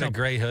You're professional? Wearing a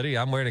gray hoodie.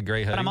 I'm wearing a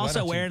gray hoodie. But I'm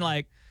also wearing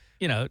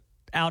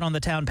out on the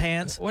town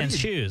pants and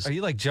shoes. Are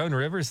you like Joan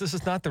Rivers? This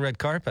is not the red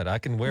carpet. I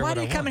can wear Why what do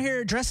I you want. come in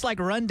here dressed like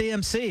Run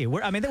DMC?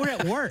 We're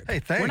at work. Hey,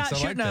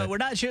 thanks. We're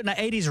not shooting an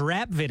 80s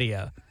rap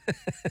video.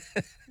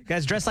 You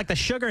guys dressed like the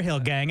Sugar Hill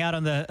Gang out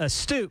on the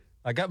stoop.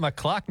 I got my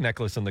clock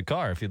necklace in the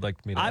car if you'd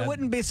like me to I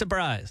wouldn't be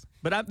surprised.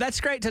 But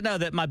that's great to know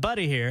that my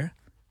buddy here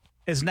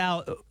is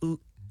now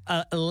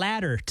a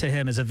ladder to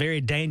him is a very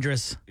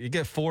dangerous. You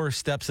get 4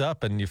 steps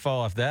up and you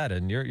fall off that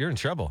and you're in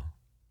trouble.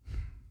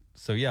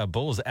 So, yeah,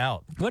 bull's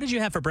out. What did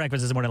you have for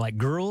breakfast this morning? Like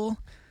gruel?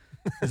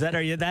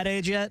 Are you that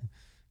age yet?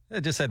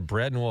 I just had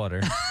bread and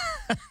water.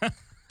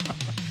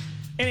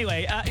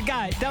 Anyway,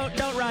 guy,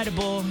 don't ride a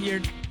bull.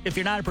 If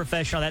you're not a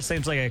professional, that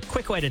seems like a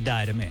quick way to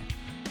die to me.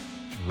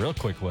 Real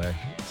quick way.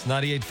 It's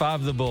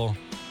 98.5 The Bull.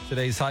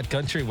 Today's Hot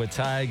Country with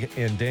Tig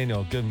and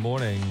Daniel. Good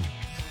morning.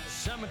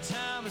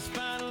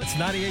 It's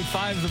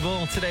 98.5 The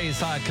Bull. Today's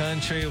Hot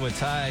Country with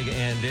Tig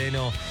and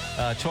Daniel.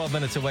 12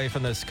 minutes away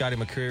from the Scotty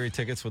McCreery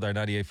tickets with our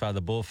 98.5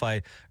 The Bull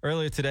fight.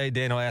 Earlier today,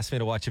 Daniel asked me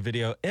to watch a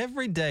video.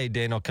 Every day,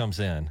 Daniel comes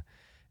in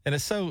And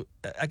it's so,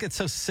 I get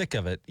so sick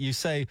of it. You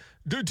say,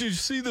 did you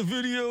see the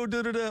video?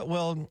 Da, da, da.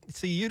 Well,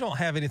 see, you don't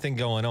have anything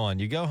going on.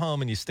 You go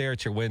home and you stare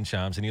at your wind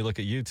chimes and you look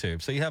at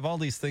YouTube. So you have all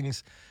these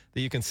things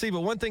that you can see.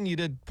 But one thing you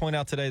did point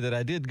out today that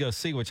I did go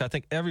see, which I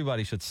think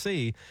everybody should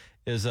see,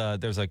 is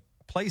there's a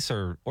place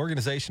or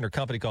organization or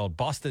company called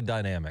Boston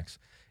Dynamics.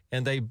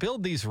 And they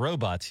build these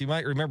robots. You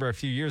might remember a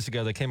few years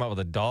ago, they came out with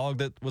a dog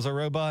that was a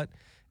robot.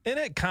 And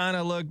it kind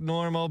of looked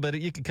normal, but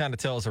you could kind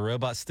of tell it was a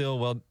robot still.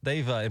 Well,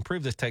 they've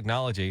improved this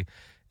technology.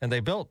 And they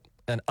built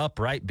an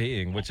upright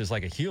being, which is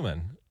like a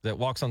human that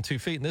walks on 2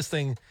 feet. And this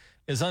thing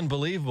is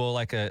unbelievable.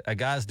 Like a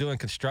guy's doing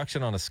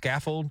construction on a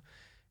scaffold.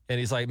 And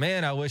he's like,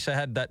 man, I wish I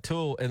had that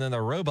tool. And then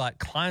the robot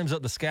climbs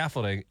up the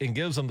scaffolding and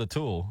gives him the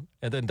tool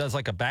and then does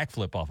like a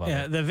backflip off of it.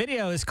 Yeah, the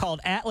video is called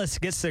Atlas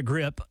Gets the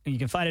Grip. You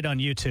can find it on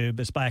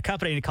YouTube. It's by a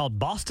company called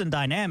Boston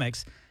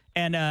Dynamics.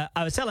 And I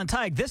was telling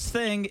Tig, this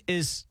thing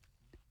it's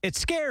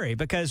scary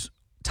because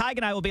Tig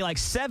and I will be like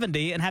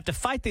 70 and have to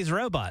fight these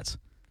robots.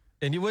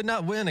 And you would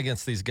not win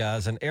against these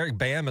guys. And Eric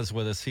Bam is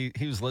with us. He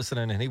was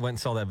listening, and he went and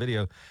saw that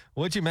video.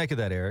 What'd you make of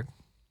that, Eric?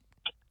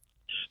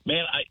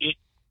 Man,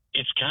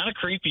 it's kind of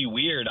creepy,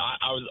 weird.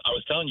 I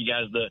was telling you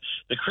guys, the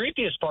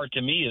creepiest part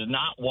to me is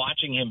not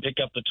watching him pick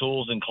up the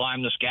tools and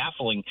climb the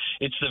scaffolding.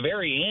 It's the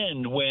very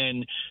end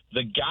when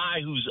the guy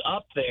who's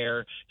up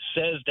there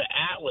says to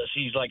Atlas,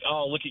 he's like,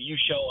 oh, look at you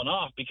showing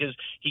off, because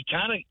he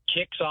kind of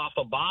kicks off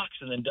a box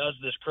and then does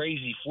this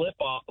crazy flip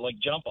off, like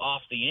jump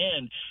off the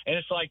end. And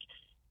it's like,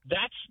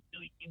 that's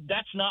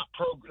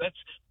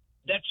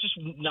just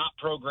not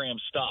programmed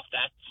stuff.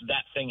 That's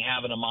that thing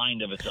having a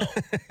mind of its own.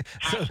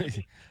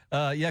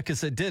 Yeah,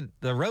 because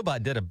the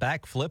robot did a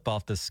backflip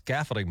off the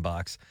scaffolding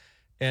box.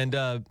 And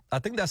I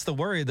think that's the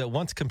worry, that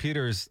once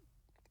computers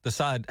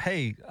decide,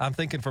 hey, I'm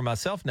thinking for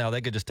myself now, they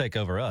could just take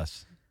over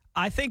us.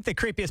 I think the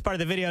creepiest part of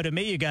the video to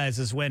me, you guys,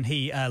 is when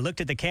he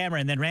looked at the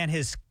camera and then ran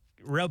his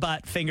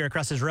robot finger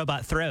across his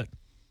robot throat.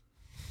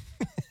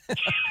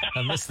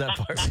 I missed that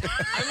part.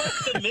 I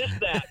must have missed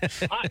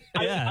that.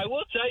 I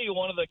will tell you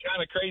one of the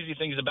kind of crazy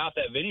things about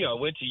that video. I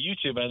went to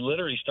YouTube and I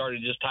literally started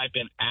to just type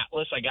in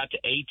Atlas. I got to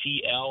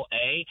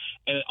ATLA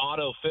and it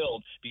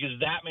auto-filled because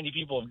that many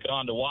people have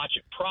gone to watch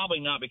it. Probably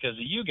not because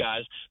of you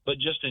guys, but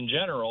just in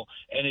general.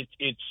 And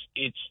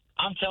it's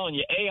I'm telling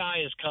you,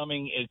 AI is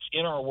coming. It's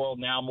in our world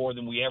now more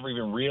than we ever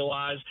even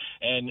realized.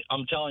 And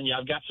I'm telling you,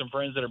 I've got some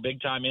friends that are big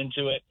time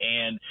into it.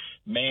 And,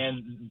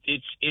 man,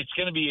 it's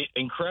going to be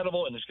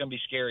incredible and it's going to be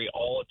scary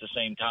all at the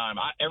same time.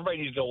 Everybody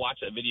needs to go watch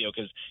that video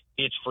because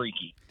it's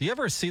freaky. Do you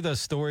ever see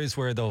those stories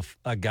where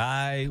a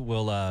guy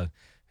will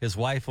his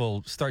wife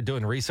will start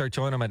doing research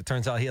on him and it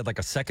turns out he had like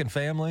a second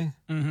family?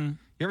 Mm-hmm.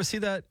 You ever see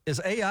that?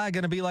 Is AI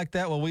going to be like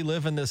that? Will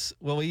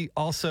we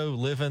also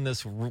live in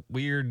this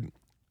weird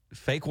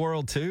fake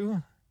world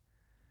too?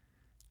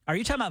 Are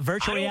you talking about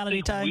virtual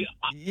reality, Ty?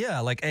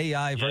 Yeah, like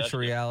AI, virtual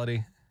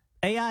reality.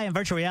 AI and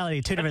virtual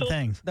reality, two different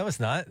things. No, it's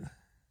not.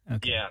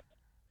 Okay. Yeah.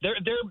 They're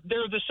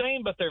the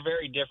same, but they're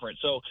very different.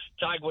 So,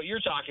 Ty, what you're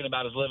talking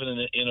about is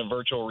living in a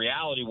virtual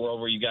reality world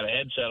where you've got a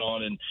headset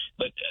on,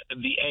 but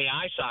the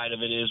AI side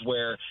of it is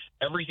where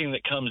everything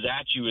that comes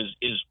at you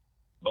is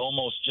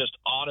almost just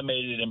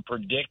automated and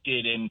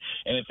predicted, and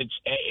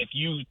if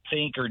you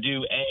think or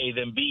do A,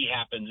 then B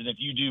happens, and if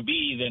you do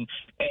B, then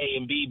A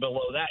and B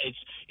below that.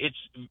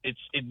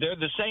 They're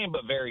the same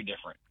but very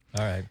different.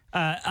 All right.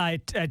 I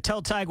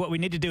told Tig what we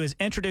need to do is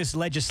introduce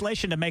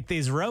legislation to make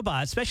these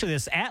robots, especially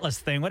this Atlas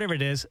thing, whatever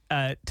it is,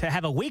 to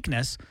have a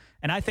weakness.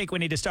 And I think we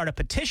need to start a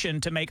petition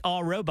to make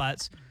all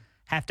robots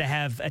have to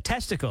have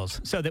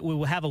testicles so that we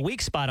will have a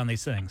weak spot on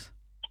these things.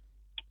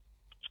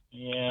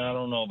 Yeah, I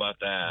don't know about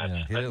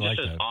that. Yeah, just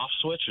an off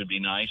switch would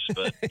be nice,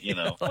 but, you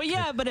know. Well,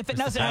 yeah, but if it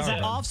doesn't have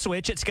that off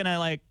switch, it's going to,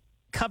 like,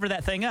 cover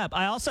that thing up.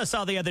 I also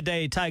saw the other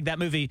day, Tig, that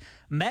movie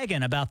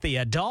Megan about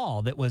the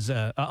doll that was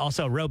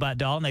also a robot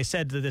doll. And they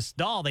said to this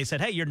doll, they said,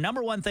 hey, your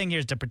number one thing here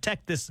is to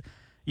protect this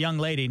young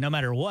lady no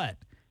matter what. And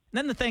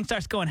then the thing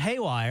starts going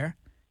haywire,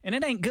 and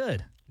it ain't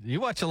good.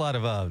 You watch a lot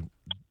of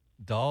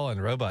doll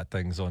and robot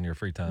things on your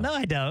free time. No,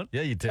 I don't.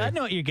 Yeah, you do. I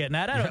know what you're getting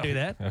at. I don't do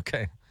that.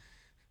 Okay.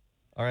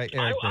 All right,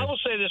 Eric. I will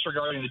say this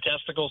regarding the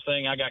testicles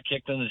thing. I got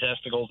kicked in the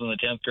testicles in the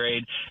 10th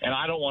grade, and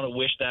I don't want to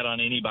wish that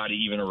on anybody,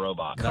 even a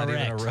robot. Not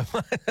Correct. even a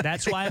robot.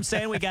 That's why I'm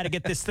saying we got to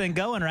get this thing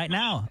going right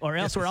now, or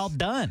else we're all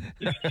done.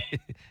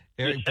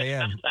 Eric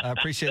Bam, I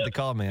appreciate the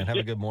call, man. Have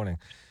a good morning.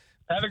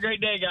 Have a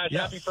great day, guys.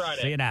 Yeah. Happy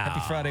Friday. See you now.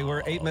 Happy Friday.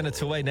 We're 8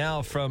 minutes away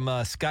now from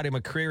Scotty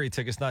McCreery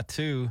tickets, not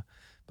 2,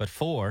 but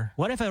 4.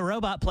 What if a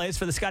robot plays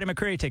for the Scotty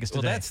McCreery tickets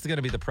today? Well, that's going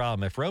to be the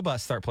problem. If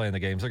robots start playing the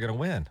games, they're going to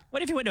win.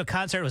 What if you went to a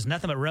concert and it was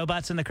nothing but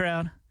robots in the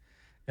crowd?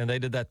 And they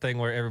did that thing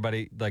where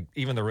everybody, like,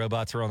 even the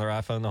robots were on their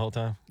iPhone the whole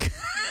time.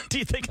 Do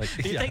you think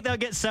they'll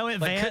get so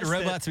advanced? Like, could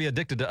robots be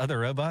addicted to other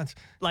robots?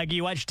 Like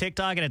you watch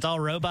TikTok and it's all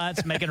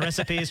robots making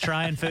recipes,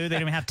 trying food. They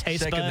don't even have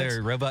taste Shaking buds.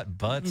 their robot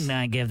butts.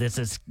 I give this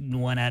a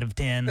 1 out of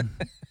 10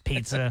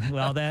 pizza.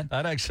 All that.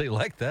 I'd actually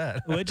like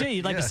that. Would you?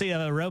 You'd like to see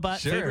a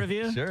robot food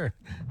review? Sure.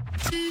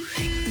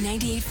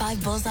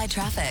 98.5 Bullseye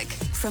Traffic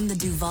from the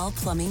Duval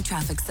Plumbing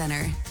Traffic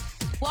Center.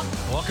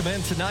 Welcome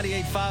into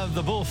 98.5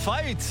 The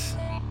Bullfight.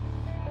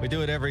 We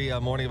do it every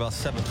morning about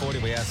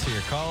 7:40. We ask for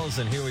your calls,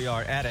 and here we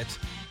are at it.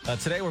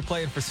 Today we're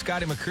playing for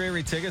Scotty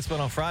McCreery tickets, but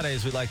on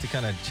Fridays we'd like to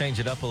kind of change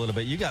it up a little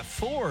bit. You got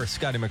 4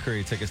 Scotty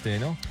McCreery tickets,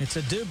 Daniel. It's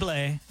a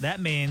double. That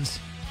means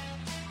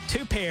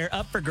 2 pair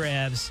up for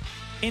grabs.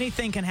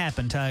 Anything can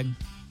happen, Tug.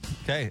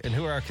 Okay, and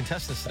who are our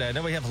contestants today? I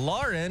know we have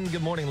Lauren.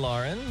 Good morning,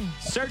 Lauren.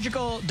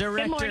 Surgical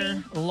director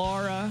morning.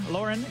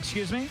 Lauren,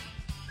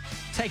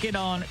 taking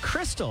on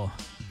Crystal,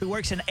 who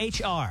works in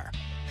HR.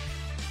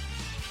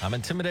 I'm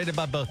intimidated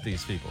by both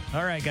these people.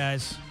 All right,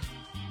 guys.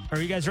 Are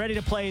you guys ready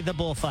to play the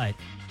bullfight?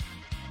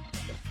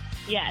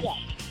 Yes.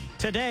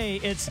 Today,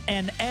 it's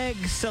an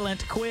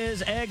excellent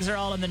quiz. Eggs are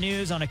all in the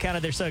news on account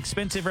of they're so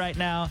expensive right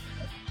now.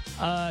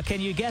 Can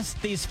you guess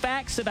these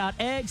facts about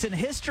eggs in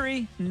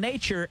history,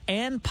 nature,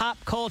 and pop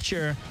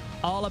culture?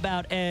 All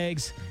about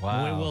eggs.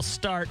 Wow. We will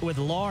start with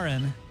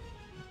Lauren.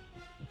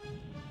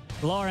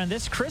 Lauren,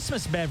 this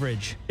Christmas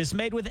beverage is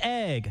made with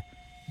egg,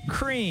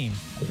 cream,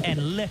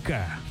 and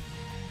liquor.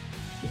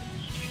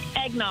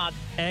 Eggnog.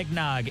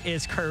 Eggnog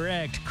is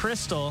correct.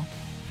 Crystal,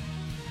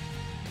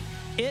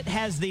 it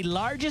has the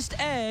largest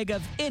egg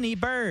of any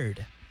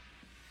bird.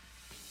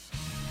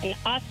 An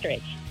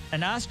ostrich.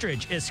 An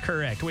ostrich is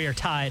correct. We are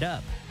tied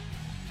up.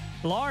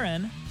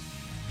 Lauren,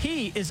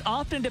 he is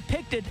often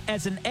depicted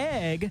as an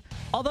egg,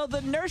 although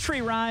the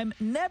nursery rhyme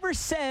never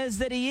says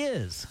that he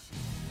is.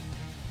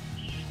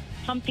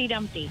 Humpty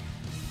Dumpty.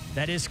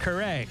 That is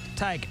correct.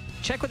 Tyke,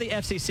 check with the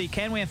FCC.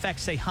 Can we in fact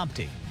say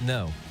Humpty?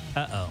 No.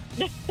 Uh-oh.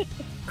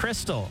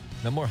 Crystal,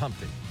 No more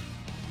Humpty.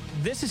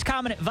 this is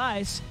common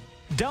advice.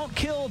 Don't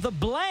kill the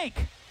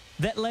blank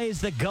that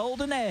lays the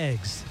golden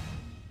eggs.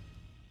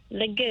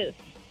 The goose.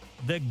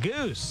 The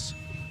goose.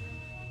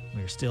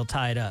 We're still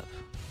tied up.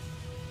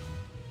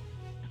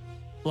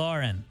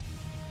 Lauren.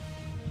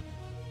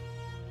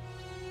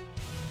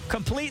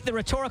 Complete the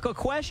rhetorical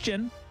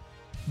question.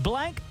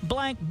 Blank,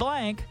 blank,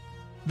 blank,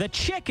 the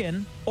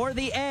chicken or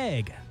the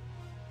egg?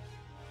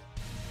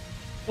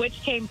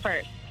 Which came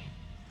first?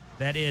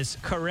 That is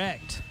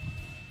correct.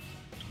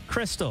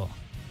 Crystal.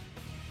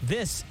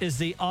 This is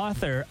the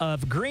author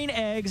of Green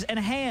Eggs and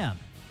Ham.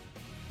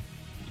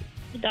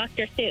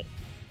 Dr. Seuss.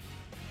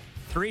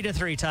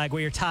 3-3, Tig.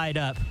 We are tied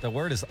up. The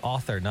word is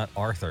author, not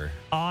Arthur.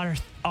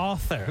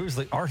 Author. Who's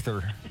the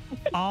Arthur?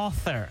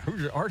 Author.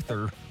 Who's the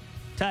Arthur?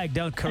 Tig,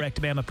 don't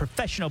correct me. I'm a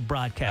professional I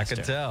broadcaster.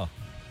 can tell.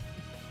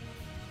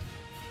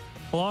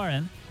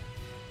 Lauren,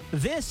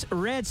 this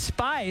red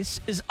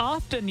spice is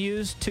often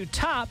used to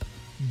top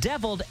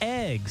deviled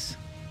eggs.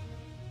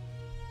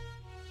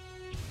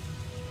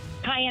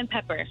 Cayenne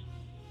pepper.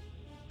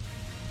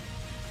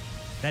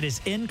 That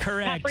is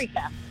incorrect.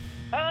 Paprika.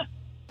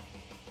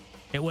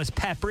 It was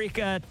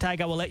paprika.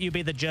 Tig, I will let you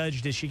be the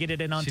judge. Did she get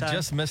it in on She time?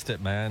 just missed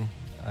it, man.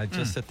 I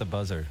just hit the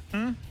buzzer.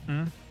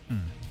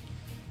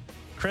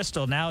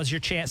 Crystal, now is your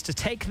chance to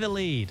take the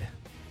lead.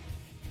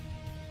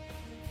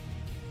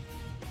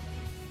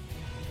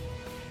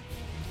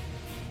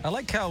 I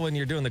like how when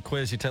you're doing the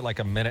quiz, you take like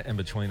a minute in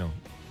between them.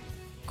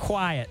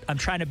 Quiet. I'm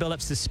trying to build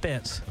up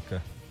suspense.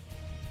 Okay.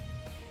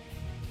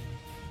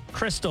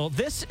 Crystal,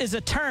 this is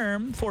a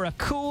term for a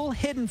cool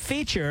hidden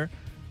feature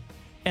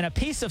in a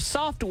piece of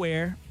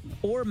software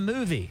or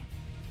movie.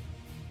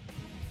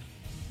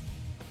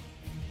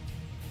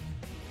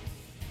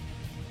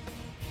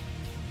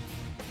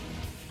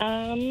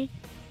 Um,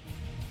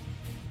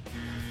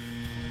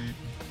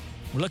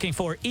 We're looking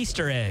for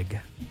Easter egg.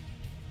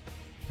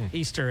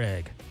 Easter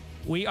egg.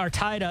 We are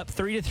tied up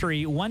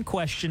 3-3. One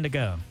question to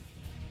go.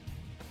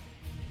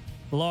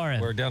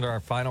 Lauren. We're down to our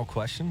final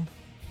question.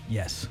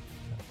 Yes.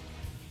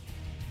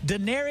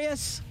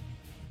 Daenerys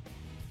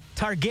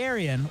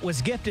Targaryen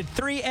was gifted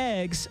 3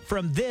 eggs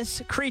from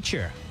this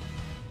creature.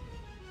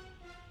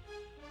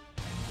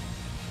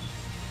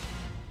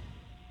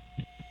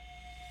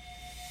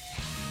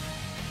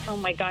 oh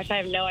my gosh, I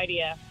have no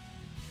idea.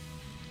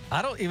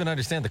 I don't even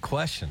understand the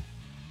question.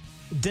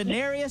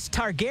 Daenerys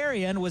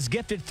Targaryen was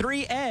gifted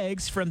 3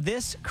 eggs from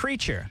this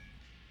creature.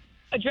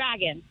 A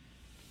dragon.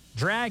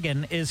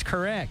 Dragon is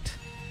correct.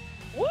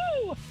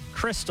 Woo!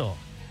 Crystal.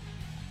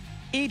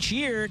 Each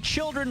year,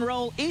 children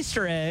roll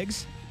Easter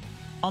eggs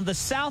on the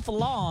south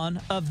lawn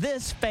of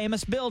this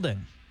famous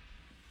building.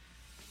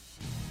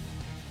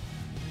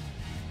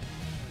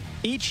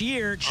 Each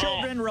year,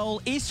 children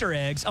roll Easter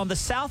eggs on the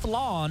south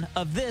lawn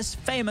of this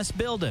famous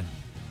building.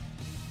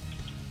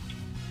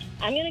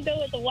 I'm going to go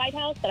with the White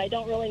House, but I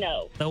don't really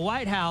know. The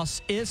White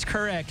House is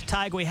correct.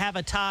 Tig, we have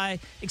a tie.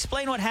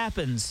 Explain what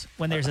happens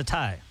when there's a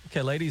tie.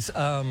 Okay, ladies,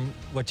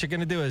 what you're going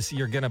to do is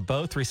you're going to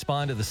both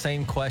respond to the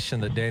same question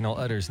that Daniel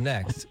utters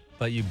next,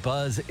 but you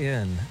buzz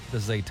in.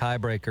 This is a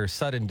tiebreaker,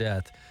 sudden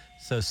death.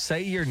 So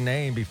say your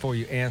name before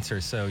you answer.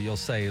 So you'll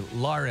say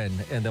Lauren,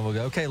 and then we'll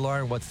go, okay,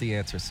 Lauren, what's the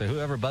answer? So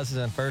whoever buzzes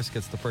in first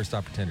gets the first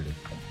opportunity.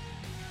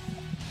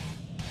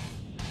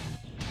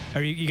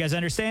 Are you guys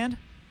understand?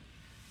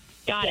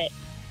 Got it.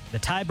 The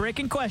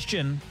tie-breaking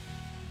question.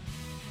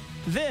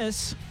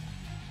 This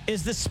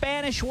is the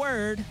Spanish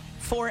word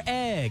for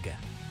egg.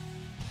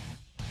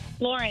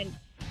 Lauren.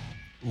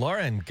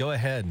 Lauren, go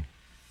ahead.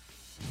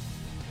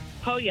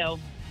 Pollo.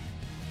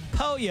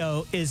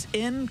 Pollo is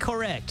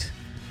incorrect.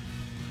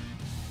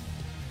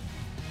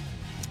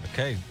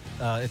 Okay.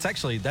 It's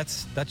actually,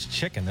 that's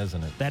chicken,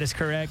 isn't it? That is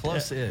correct.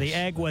 Close-ish. The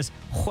egg was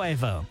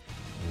huevo.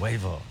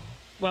 Huevo.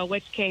 Well,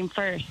 which came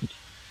first?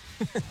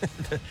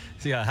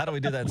 So, yeah, how do we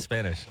do that in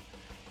Spanish?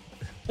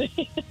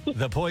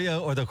 The pollo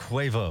or the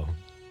huevo?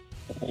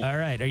 All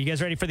right. Are you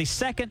guys ready for the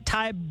second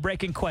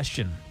tie-breaking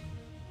question?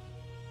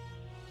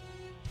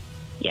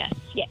 Yes.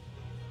 Yes.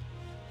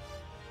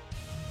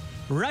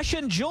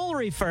 Russian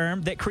jewelry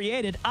firm that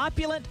created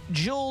opulent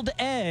jeweled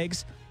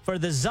eggs for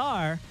the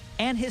Tsar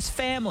and his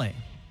family.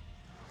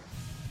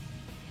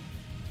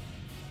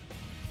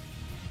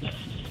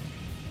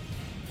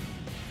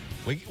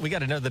 We got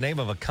to know the name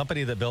of a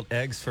company that built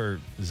eggs for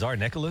Tsar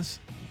Nicholas.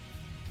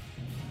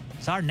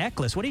 Tsar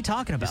necklace? What are you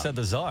talking You about? said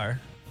the Tsar.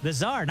 The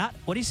Tsar, not,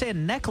 what are you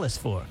saying necklace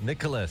for?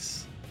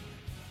 Nicholas.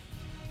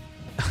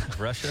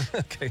 Russia?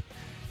 Okay.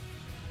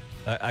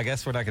 I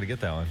guess we're not going to get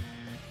that one.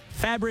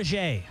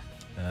 Fabergé.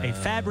 A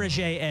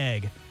Fabergé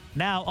egg.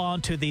 Now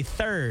on to the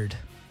third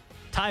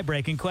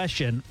tie-breaking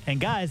question. And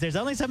guys, there's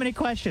only so many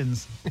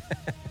questions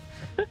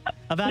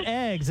about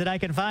eggs that I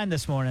can find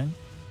this morning.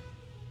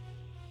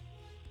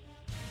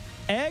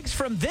 Eggs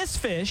from this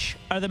fish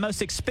are the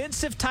most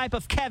expensive type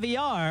of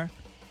caviar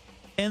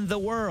in the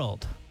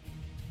world.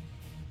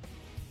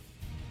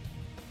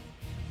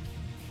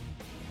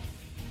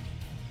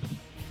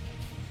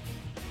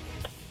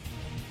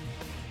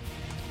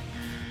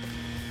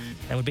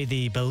 That would be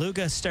the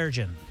beluga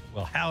sturgeon.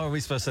 Well, how are we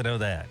supposed to know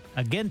that?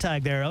 Again,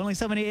 Tig, there are only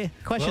so many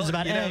questions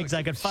about eggs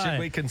I could find. Should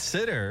we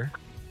consider?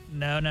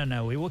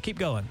 No. We will keep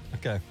going.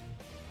 Okay.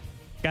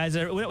 Guys,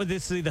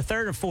 this is the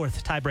third or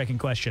fourth tie-breaking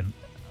question.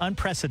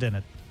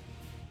 Unprecedented.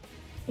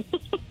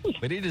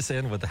 We need to just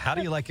end with how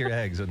do you like your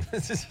eggs? And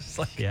this is just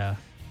like, Yeah.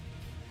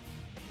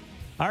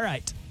 All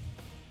right.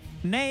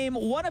 Name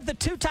one of the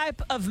two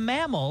type of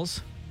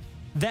mammals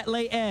that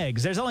lay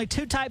eggs. There's only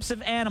two types of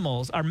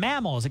mammals,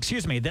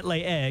 that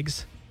lay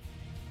eggs.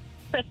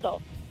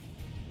 Crystal.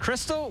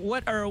 Crystal,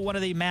 what are one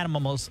of the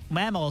mammals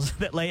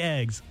that lay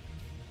eggs?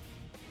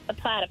 A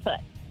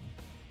platypus.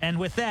 And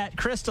with that,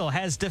 Crystal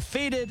has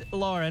defeated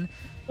Lauren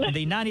in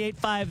the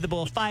 98.5 The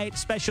Bull Fight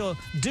Special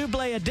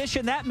Double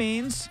Edition. That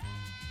means,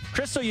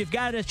 Crystal, you've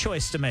got a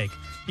choice to make.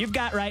 You've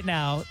got right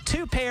now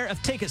 2 pair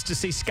of tickets to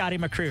see Scotty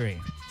McCreery.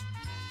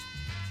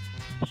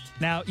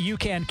 Now, you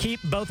can keep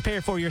both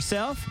pair for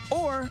yourself,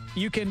 or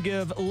you can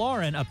give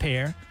Lauren a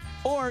pair,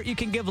 or you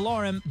can give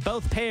Lauren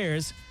both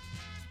pairs.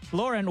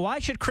 Lauren, why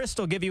should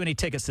Crystal give you any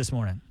tickets this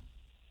morning?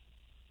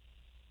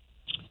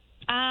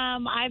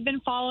 I've been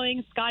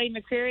following Scotty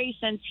McCreery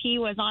since he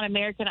was on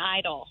American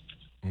Idol.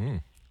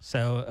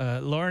 So,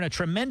 Lauren, a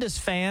tremendous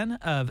fan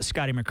of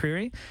Scotty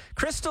McCreery.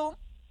 Crystal,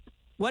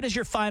 what is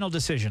your final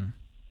decision?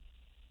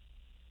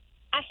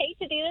 I hate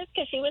to do this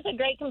because she was a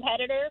great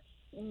competitor,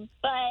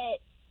 but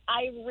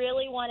I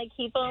really want to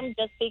keep him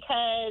just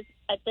because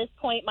at this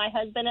point my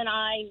husband and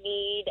I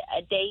need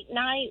a date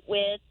night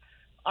with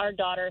our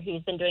daughter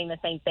who's been doing the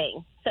same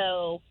thing.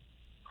 So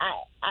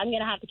I'm going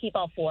to have to keep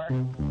all 4.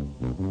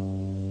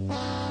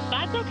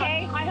 That's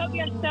okay. I hope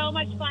you have so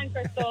much fun,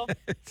 Crystal.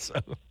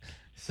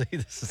 See,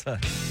 this is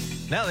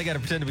now they got to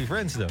pretend to be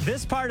friends, though.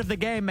 This part of the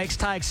game makes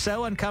Tyke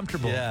so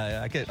uncomfortable.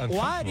 Yeah, I get uncomfortable.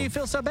 Why do you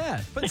feel so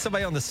bad? Putting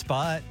somebody on the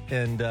spot,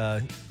 and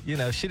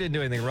she didn't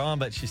do anything wrong,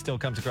 but she still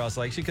comes across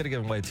like she could have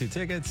given away 2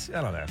 tickets.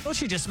 I don't know. Well,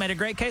 she just made a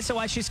great case of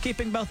why she's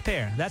keeping both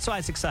pair. That's why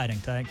it's exciting,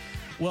 Tyke.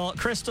 Well,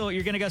 Crystal,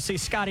 you're going to go see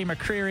Scotty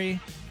McCreery.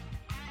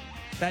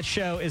 That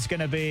show is going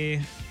to be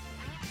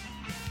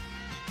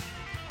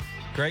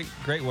great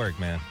work,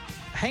 man.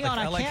 Hang on,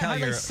 I like can't how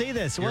hardly you're- see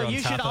this. you're Well, on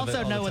you top should of it also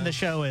all the know when the time.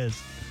 show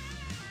is.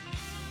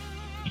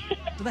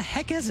 What the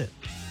heck is it?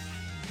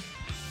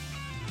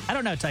 I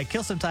don't know, Tyke.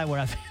 Kill some time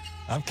where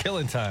I'm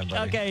killing time,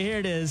 buddy. Okay, here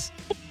it is.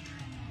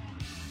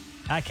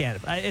 I can't.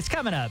 It's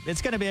coming up.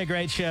 It's going to be a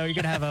great show. You're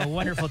going to have a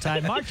wonderful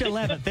time. March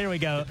 11th. There we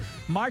go.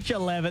 March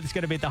 11th. It's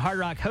going to be at the Hard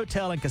Rock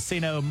Hotel and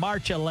Casino.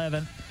 March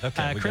 11th.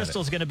 Okay, we got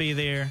Crystal's going to be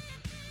there.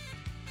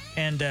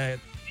 And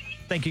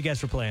thank you guys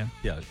for playing.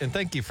 Yeah, and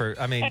thank you for,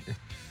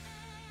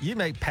 you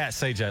make Pat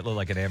Sajak look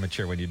like an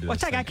amateur when you do Well,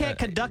 this Tyke, I thing. can't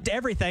conduct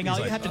everything. All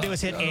He's you like, have to do is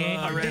hit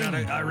I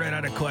ran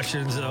out of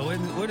questions.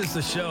 What is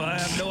the show? I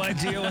have no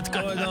idea what's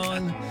going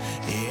on.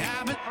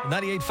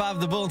 98.5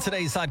 The Bull in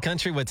today's Hot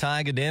Country with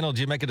Tyke and Daniel.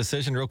 Did you make a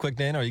decision real quick,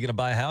 Dan? Are you going to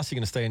buy a house? Or are you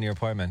going to stay in your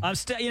apartment?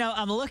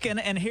 I'm looking,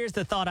 and here's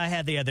the thought I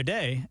had the other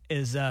day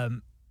is,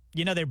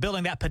 they're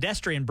building that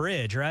pedestrian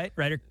bridge, right?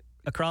 Right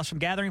across from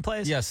Gathering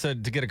Place? Yeah, so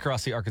to get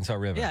across the Arkansas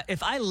River. Yeah,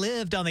 if I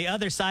lived on the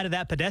other side of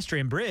that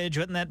pedestrian bridge,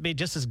 wouldn't that be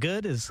just as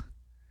good as...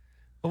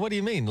 Well, what do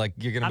you mean? Like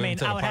you're going to move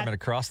into an I would apartment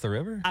across the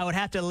river? I would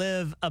have to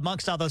live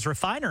amongst all those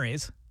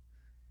refineries,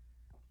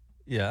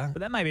 Yeah. but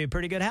that might be a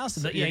pretty good house.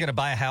 So you're going to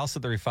buy a house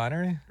at the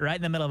refinery? right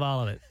in the middle of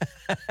all of it.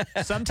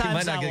 You Sometimes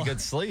might not get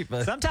good sleep,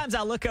 but Sometimes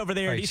I'll look over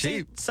there. Very Do you see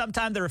cheap.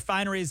 sometimes the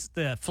refineries,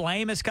 the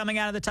flame is coming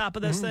out of the top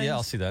of those things? yeah,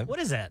 I'll see that. What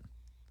is that?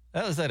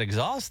 is that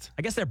exhaust?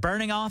 I guess they're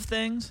burning off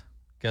things.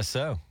 Guess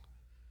so.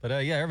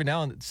 But yeah, every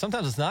now and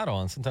sometimes it's not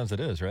on. Sometimes it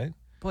is, right?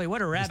 Boy,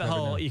 what a rabbit never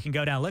hole know. you can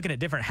go down looking at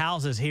different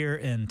houses here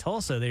in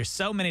Tulsa. There's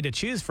so many to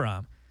choose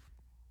from.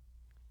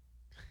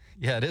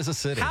 Yeah, it is a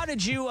city. How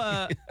did you?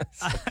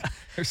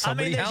 There's so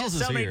many there's houses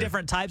just so many here.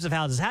 different types of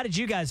houses. How did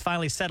you guys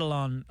finally settle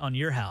on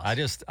your house?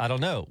 I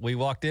don't know. We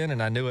walked in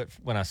and I knew it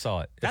when I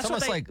saw it. It's That's what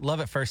almost they- like love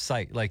at first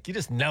sight. Like you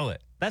just know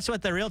it. That's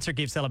what the realtor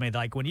keeps telling me.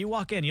 Like when you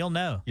walk in, you'll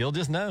know. You'll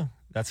just know.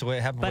 That's the way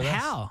it happened But with us.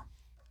 how?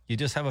 You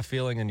just have a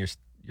feeling in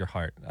your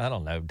heart. I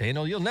don't know.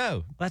 Daniel, you'll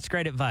know. That's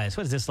great advice.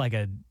 What is this, like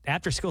a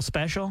after-school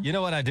special? You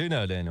know what I do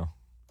know, Daniel?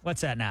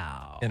 What's that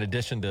now? In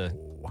addition to,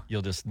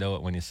 you'll just know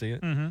it when you see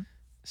it. Mm-hmm.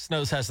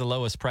 Snows has the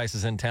lowest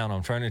prices in town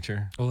on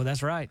furniture. Oh,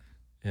 that's right.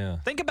 Yeah.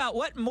 Think about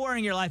what more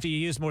in your life do you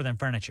use more than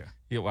furniture?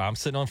 Yeah, well, I'm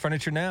sitting on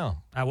furniture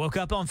now. I woke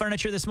up on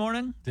furniture this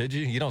morning. Did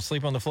you? You don't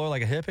sleep on the floor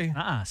like a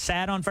hippie?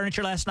 Sat on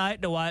furniture last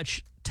night to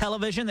watch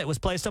television that was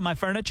placed on my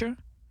furniture.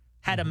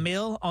 Had a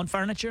meal on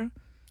furniture.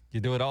 You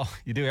do it all.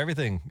 You do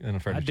everything in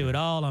furniture. I do it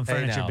all on Hey,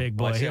 furniture, now, big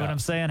boy. watch Hear what out. I'm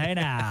saying? Hey,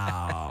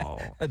 now.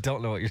 I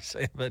don't know what you're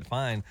saying, but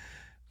fine.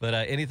 But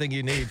anything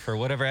you need for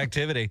whatever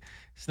activity,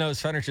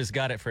 Snow's Furniture's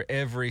got it for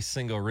every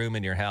single room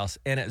in your house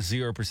and at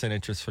 0%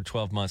 interest for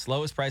 12 months.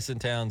 Lowest price in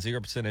town,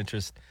 0%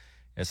 interest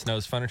at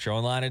Snow's Furniture.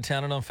 Online in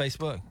town and on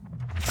Facebook.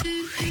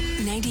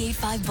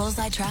 98.5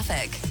 Bullseye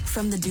Traffic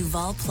from the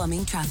Duval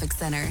Plumbing Traffic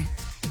Center.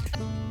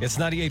 It's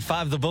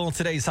 98.5 The Bull in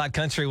today's Hot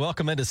Country.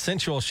 Welcome into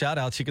Sensual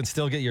Shoutouts. You can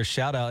still get your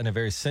shout out in a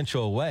very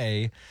sensual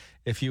way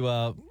if you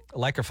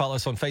like or follow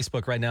us on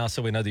Facebook right now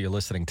so we know that you're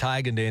listening.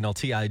 Tig and Daniel,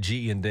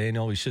 T-I-G and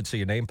Daniel. We should see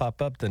your name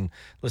pop up. Then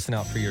listen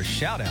out for your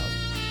shout out.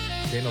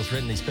 Daniel's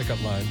written these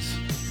pickup lines.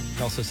 You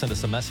can also send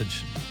us a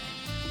message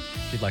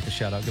if you'd like a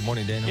shout out. Good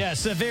morning, Daniel.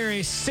 Yes, a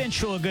very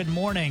sensual good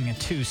morning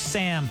to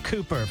Sam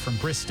Cooper from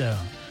Bristow.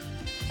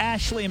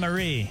 Ashley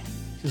Marie,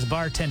 she's a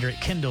bartender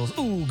at Kendall's.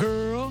 Ooh,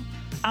 girl,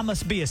 I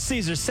must be a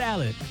Caesar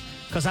salad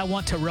because I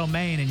want to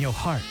remain in your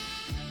heart.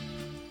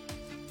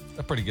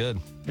 That's pretty good.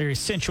 Very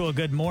sensual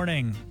good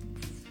morning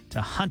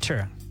to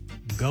Hunter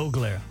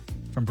Gogler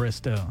from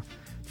Bristow.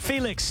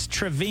 Felix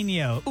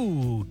Trevino.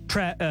 Ooh,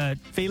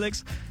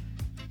 Felix,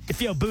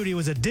 if your booty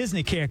was a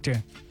Disney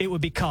character, it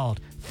would be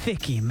called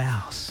Thicky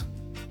Mouse.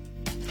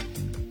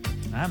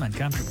 I'm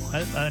uncomfortable.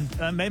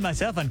 I made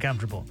myself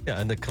uncomfortable. Yeah,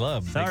 in the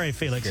club. Sorry,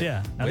 Felix.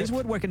 Yeah. Now, these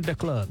would work in the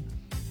club.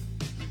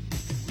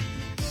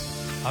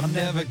 I'm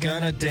never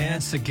gonna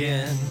dance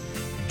again.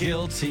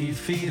 Guilty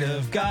feet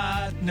have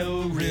got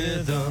no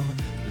rhythm,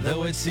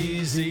 though it's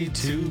easy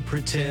to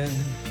pretend.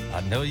 I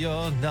know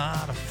you're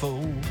not a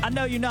fool. I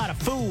know you're not a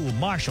fool,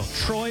 Marshall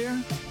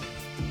Troyer.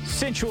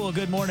 Sensual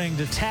good morning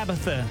to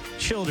Tabitha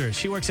Childers.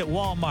 She works at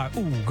Walmart.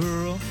 Ooh,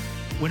 girl.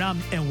 When I'm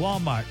in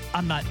Walmart,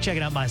 I'm not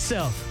checking out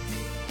myself.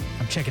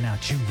 I'm checking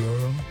out you,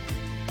 girl.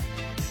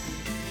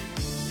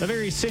 A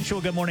very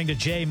sensual good morning to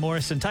Jay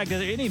Morrison. Tyke, are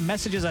there any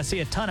messages? I see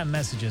a ton of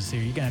messages here.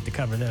 You're going to have to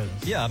cover those.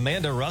 Yeah,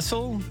 Amanda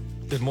Russell.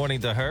 Good morning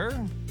to her.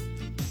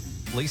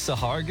 Lisa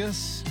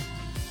Hargis.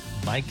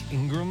 Mike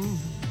Ingram.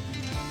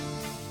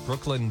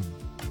 Brooklyn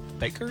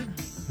Baker.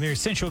 Very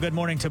sensual good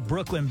morning to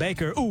Brooklyn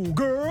Baker. Ooh,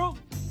 girl.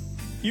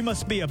 You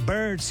must be a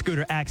bird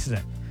scooter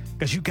accident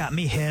because you got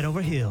me head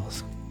over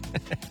heels.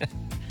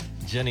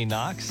 Jenny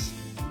Knox.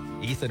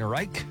 Ethan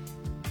Reich.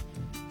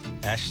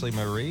 Ashley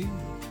Marie.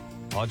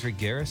 Audrey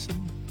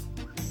Garrison.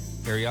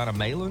 Ariana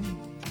Malin.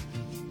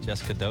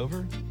 Jessica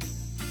Dover.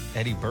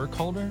 Eddie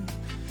Burkholder.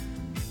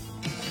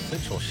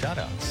 Sensual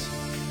shout-outs.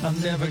 I'm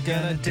never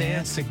gonna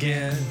dance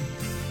again.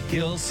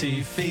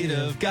 Guilty feet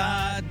have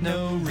got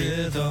no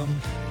rhythm,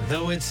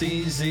 though it's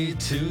easy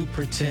to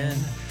pretend.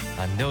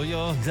 I know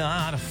you're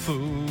not a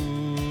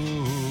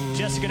fool.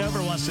 Jessica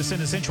Dover wants to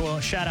send a sensual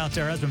shout out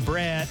to her husband,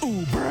 Brad.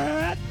 Ooh,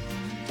 Brad.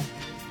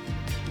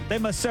 They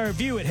must serve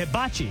you at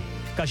Hibachi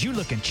because you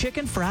looking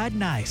chicken fried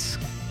nice.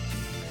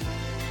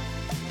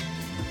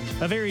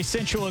 A very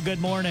sensual good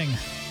morning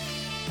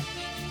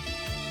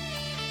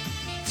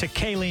to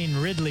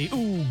Kayleen Ridley.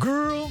 Ooh,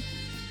 girl.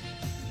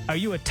 Are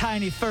you a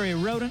tiny furry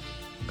rodent?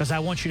 Because I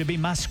want you to be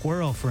my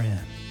squirrel friend.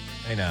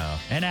 Hey now.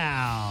 And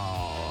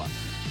now,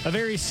 a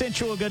very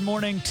sensual good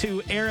morning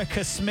to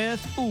Erica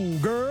Smith. Ooh,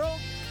 girl.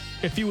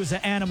 If you was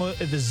an animal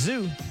at the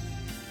zoo,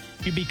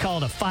 you'd be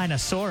called a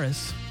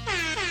Phinosaurus.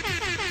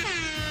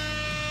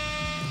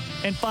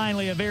 And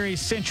finally, a very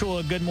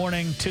sensual good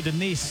morning to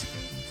Denise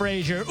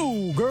Frazier.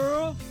 Ooh,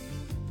 girl.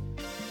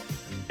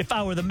 If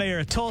I were the mayor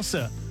of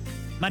Tulsa,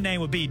 my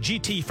name would be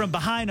GT from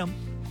behind them.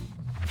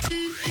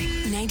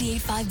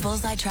 98.5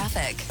 Bullseye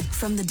Traffic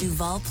from the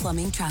Duval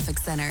Plumbing Traffic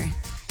Center.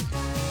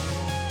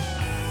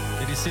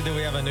 Did you see that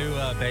we have a new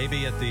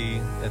baby at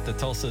the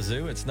Tulsa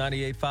Zoo? It's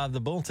 98.5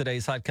 The Bull,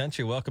 today's Hot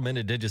Country. Welcome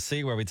into Did You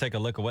See, where we take a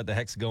look at what the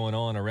heck's going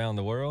on around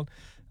the world.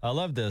 I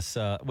love this.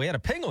 We had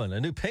a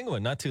new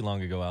penguin not too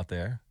long ago out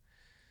there.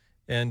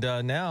 And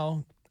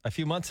now, a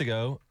few months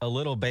ago, a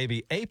little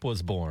baby ape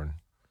was born.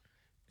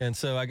 And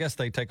so I guess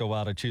they take a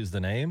while to choose the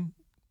name.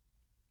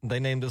 They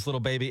named this little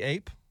baby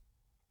ape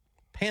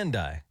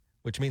Pandai,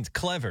 which means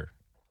clever.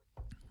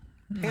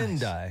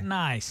 Pandai.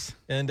 Nice.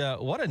 And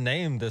what a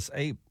name this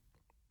ape.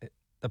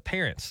 The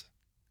parents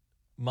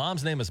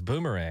Mom's name is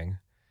Boomerang.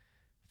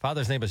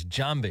 Father's name is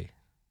Jambi.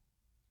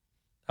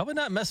 I would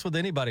not mess with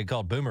anybody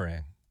called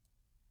Boomerang.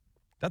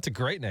 That's a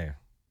great name.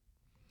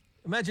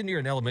 Imagine you're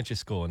in elementary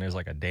school and there's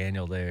like a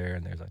Daniel there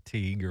and there's a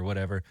Teague or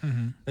whatever.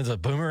 There's a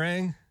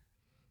Boomerang.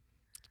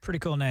 Pretty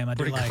cool name. I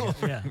do like it.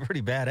 Yeah.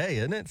 Pretty bad A,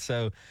 isn't it?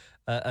 So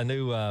a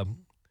new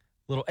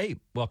little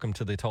ape, welcome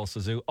to the Tulsa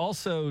Zoo.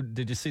 Also,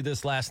 did you see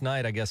this last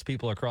night? I guess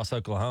people across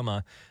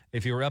Oklahoma,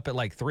 if you were up at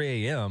like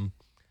 3 a.m.,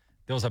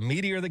 there was a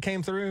meteor that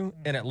came through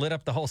and it lit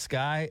up the whole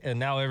sky. And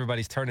now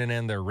everybody's turning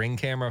in their Ring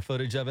camera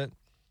footage of it.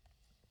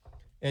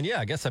 And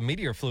yeah, I guess a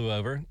meteor flew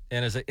over,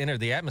 and as it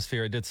entered the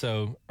atmosphere, it did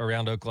so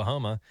around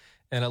Oklahoma,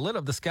 and it lit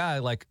up the sky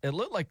like, it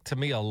looked like to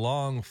me a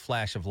long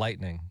flash of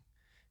lightning.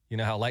 You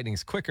know how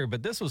lightning's quicker,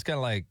 but this was kind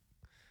of like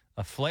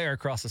a flare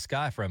across the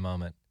sky for a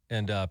moment,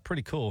 and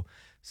pretty cool.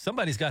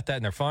 Somebody's got that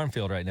in their farm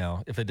field right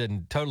now, if it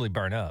didn't totally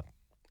burn up,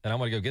 and I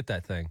want to go get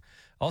that thing.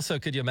 Also,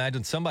 could you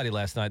imagine somebody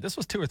last night, this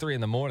was 2 or 3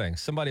 in the morning,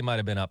 somebody might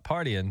have been up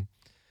partying,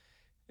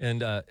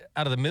 and out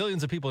of the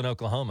millions of people in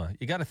Oklahoma,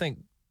 you got to think,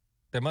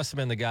 there must have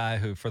been the guy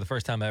who, for the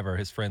first time ever,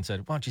 his friend said,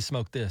 why don't you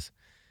smoke this?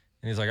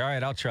 And he's like, all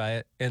right, I'll try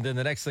it. And then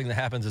the next thing that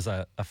happens is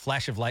a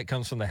flash of light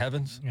comes from the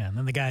heavens. Yeah, and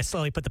then the guy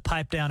slowly put the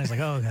pipe down. He's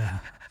like, oh, God.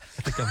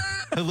 I think I'm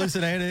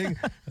hallucinating.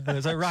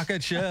 There's a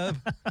rocket ship.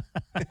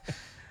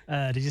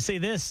 Did you see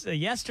this?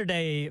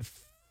 Yesterday,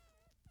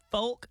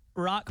 folk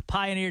rock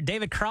pioneer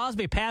David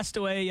Crosby passed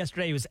away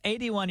yesterday. He was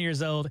 81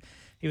 years old.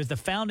 He was the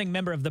founding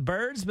member of the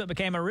Byrds, but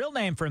became a real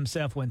name for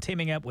himself when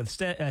teaming up with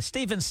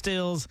Stephen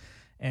Stills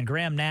and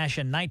Graham Nash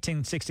in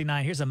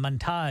 1969. Here's a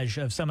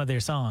montage of some of their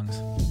songs.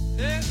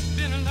 It's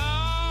been a long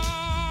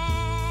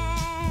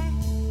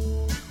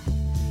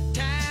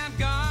time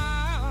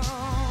gone.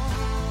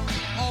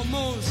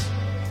 Almost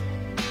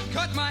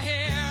cut my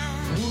hair.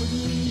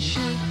 Wooden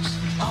ships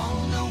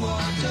on the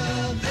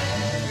water,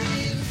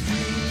 very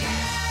free.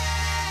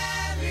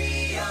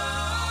 Carry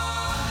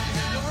on.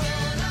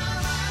 Going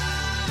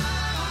around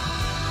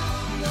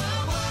the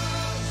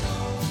world, so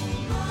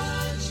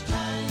much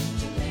time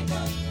to make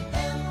up.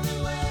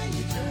 Everywhere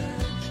you turn,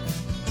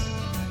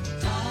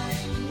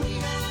 time we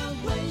have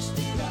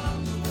wasted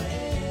on the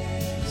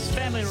way. His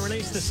family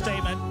released a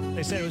statement.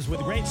 They said it was with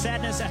great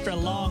sadness after a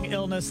long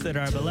illness that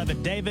our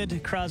beloved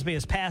David Crosby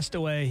has passed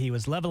away. He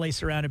was lovingly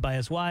surrounded by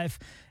his wife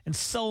and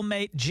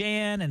soulmate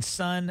Jan and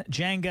son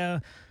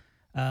Django.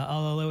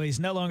 Although he's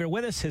no longer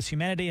with us, his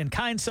humanity and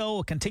kind soul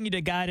will continue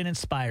to guide and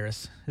inspire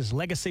us. His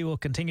legacy will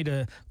continue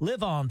to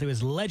live on through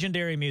his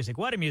legendary music.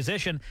 What a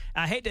musician.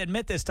 I hate to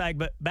admit this, Tig,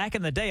 but back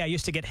in the day, I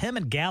used to get him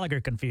and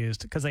Gallagher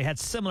confused because they had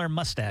similar I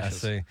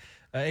mustaches. see.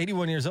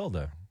 81 years old,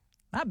 though.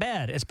 Not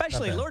bad.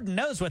 Especially, Not bad. Lord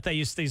knows what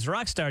these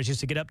rock stars used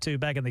to get up to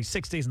back in the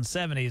 60s and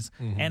 70s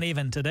and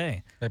even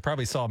today. They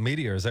probably saw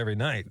meteors every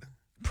night.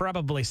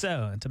 Probably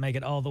so. And to make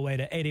it all the way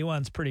to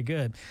 81 is pretty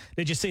good.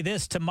 Did you see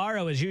this?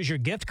 Tomorrow is Use Your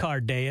Gift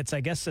Card Day. It's,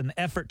 I guess, an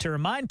effort to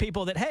remind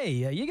people that, hey,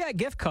 you got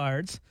gift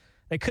cards.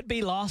 They could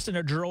be lost in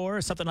a drawer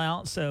or something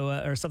else,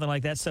 or something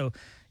like that. So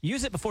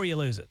use it before you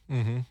lose it.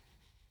 Me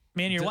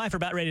and your wife are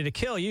about ready to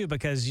kill you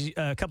because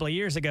a couple of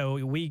years ago,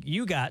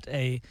 you got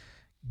a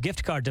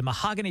gift card to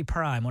Mahogany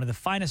Prime, one of the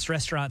finest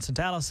restaurants in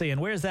Tallahassee. And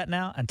where is that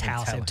now? In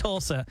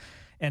Tulsa.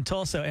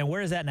 And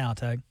where is that now,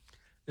 Tug?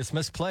 It's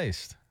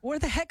misplaced. Where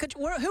the heck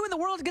who in the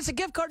world gets a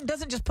gift card and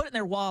doesn't just put it in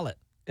their wallet?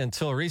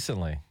 Until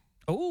recently.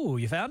 Oh,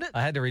 you found it?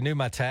 I had to renew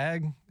my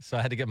tag, so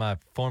I had to get my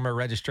former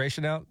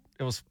registration out.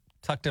 It was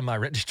tucked in my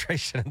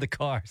registration in the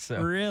car.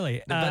 So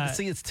Really? But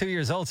see, it's 2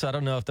 years old, so I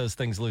don't know if those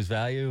things lose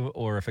value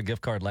or if a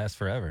gift card lasts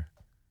forever.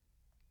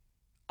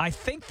 I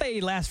think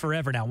they last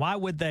forever now. Why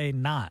would they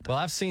not? Well,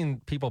 I've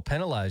seen people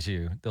penalize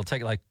you. They'll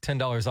take like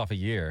 $10 off a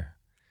year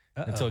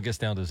until it gets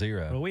down to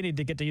zero. Well, we need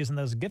to get to using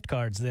those gift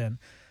cards then.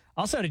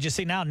 Also, did you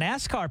see now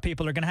NASCAR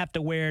people are going to have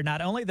to wear not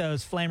only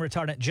those flame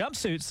retardant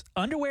jumpsuits,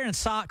 underwear and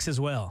socks as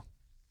well.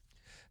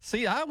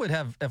 See, I would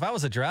have, if I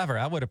was a driver,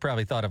 I would have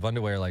probably thought of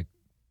underwear like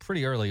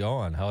pretty early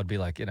on. I would be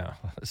like,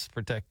 let's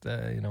protect,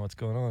 what's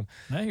going on.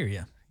 I hear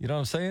you. You know what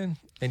I'm saying?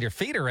 And your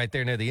feet are right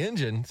there near the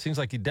engine. Seems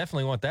like you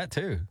definitely want that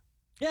too.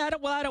 Yeah, I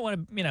don't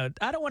want to,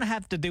 I don't want to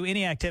have to do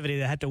any activity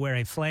that I have to wear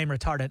a flame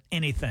retardant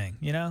anything,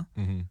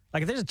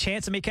 Like if there's a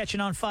chance of me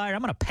catching on fire, I'm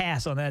going to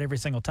pass on that every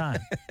single time.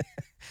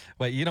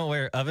 Wait, you don't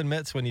wear oven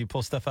mitts when you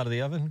pull stuff out of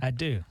the oven? I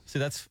do. See,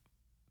 that's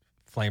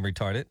flame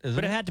retardant, isn't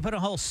But it? I had to put on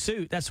a whole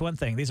suit. That's one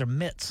thing. These are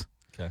mitts.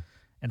 Okay.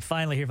 And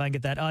finally, here, if I can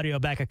get that audio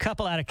back, a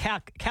couple out of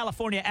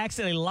California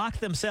accidentally locked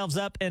themselves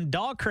up in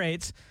dog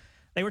crates.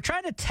 They were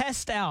trying to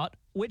test out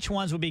which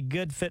ones would be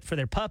good fit for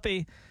their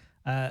puppy.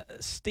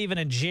 Stephen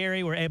and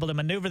Jerry were able to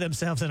maneuver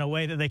themselves in a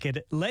way that they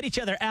could let each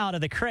other out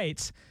of the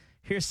crates.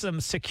 Here's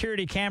some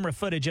security camera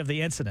footage of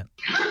the incident.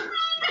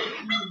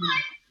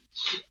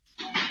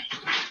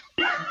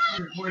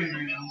 I'm recording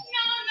right now.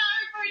 No, I'm not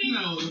recording.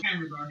 No, the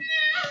cameras are.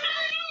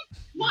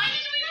 Why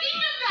did we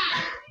think of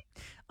that?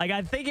 Like,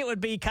 I think it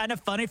would be kind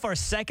of funny for a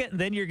second.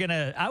 Then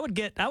I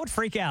would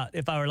freak out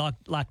if I were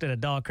locked in a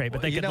dog crate.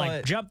 But Well, they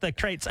could jump the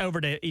crates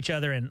over to each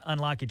other and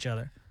unlock each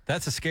other.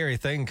 That's a scary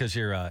thing because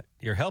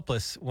you're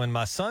helpless. When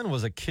my son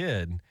was a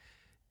kid,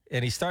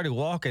 and he started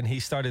walking. He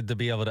started to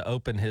be able to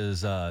open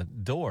his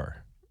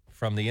door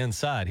from the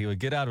inside. He would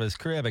get out of his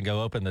crib and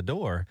go open the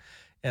door.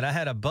 And I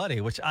had a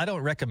buddy, which I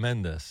don't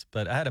recommend this,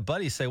 but I had a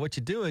buddy say, what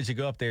you do is you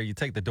go up there, you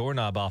take the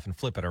doorknob off and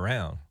flip it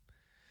around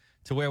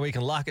to where we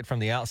can lock it from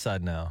the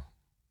outside now.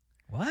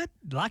 What?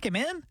 Lock him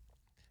in?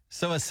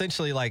 So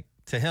essentially, like,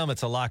 to him,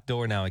 it's a locked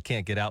door now. He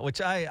can't get out,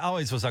 which I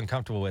always was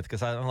uncomfortable with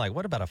because I'm like,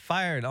 what about a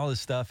fire and all this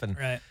stuff? And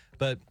Right.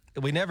 But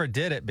we never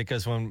did it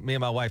because when me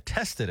and my wife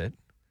tested it,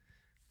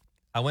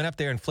 I went up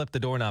there and flipped the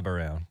doorknob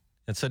around.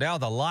 And so now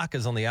the lock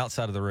is on the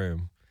outside of the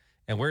room,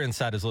 and we're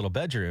inside his little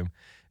bedroom.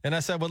 And I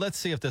said, well, let's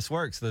see if this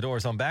works. The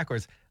door's on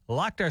backwards.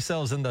 Locked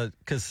ourselves in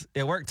because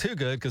it worked too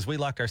good because we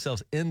locked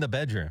ourselves in the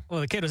bedroom.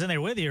 Well, the kid was in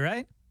there with you,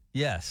 right?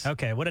 Yes.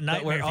 Okay, what a But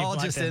nightmare. we're if you all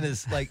blocked just him. in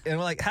his, like, and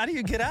we're like, how do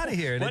you get out of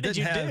here? And What did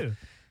you do?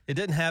 It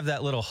didn't have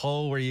that little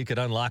hole where you could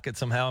unlock it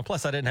somehow. And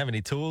plus, I didn't have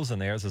any tools in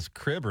there. It was this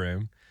crib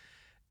room.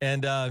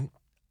 And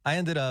I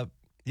ended up,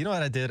 you know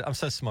what I did? I'm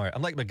so smart.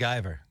 I'm like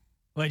MacGyver.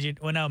 Well,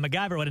 no,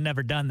 MacGyver would have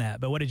never done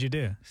that. But what did you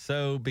do?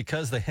 So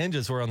because the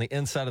hinges were on the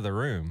inside of the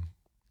room,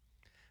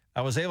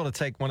 I was able to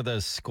take one of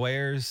those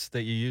squares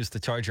that you use to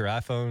charge your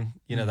iPhone,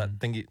 you know, that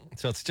thing.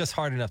 So it's just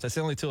hard enough. That's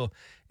the only tool.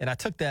 And I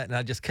took that and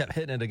I just kept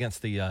hitting it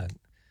against the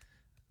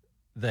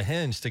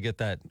hinge to get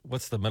that.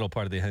 What's the middle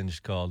part of the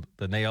hinge called?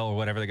 The nail or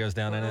whatever that goes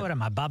down in it. What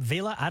am I, Bob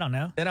Vila? I don't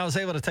know. And I was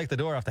able to take the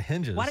door off the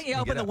hinges. Why don't you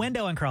and open get the out.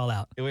 window and crawl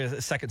out? It was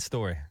a second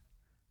story.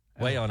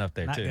 Way on up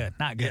there, Not too. good.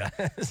 Not good.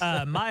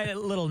 Yeah. My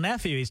little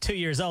nephew, he's 2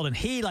 years old, and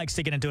he likes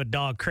to get into a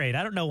dog crate.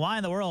 I don't know why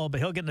in the world, but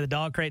he'll get into the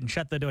dog crate and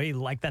shut the door. He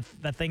like that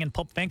thing in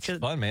Pulp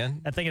Fiction. Fun,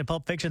 man. That thing in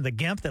Pulp Fiction, the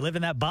gimp that lived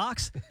in that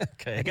box.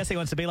 Okay. I guess he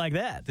wants to be like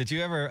that. Did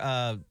you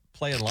ever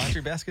play in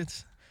laundry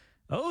baskets?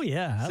 Oh,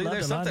 yeah. See,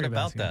 there's something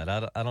about that.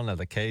 I don't know,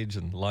 the cage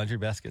and laundry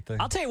basket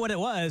thing. I'll tell you what it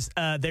was.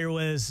 There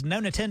was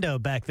no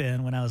Nintendo back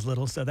then when I was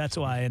little, so that's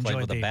why I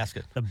enjoyed with a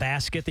basket. The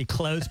basket, the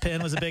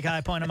clothespin was a big high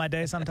point of my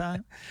day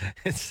sometime.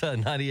 It's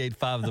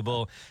 98.5 The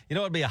Bull. You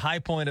know what would be a high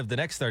point of the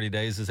next 30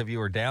 days is if you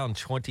were down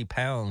 20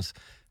 pounds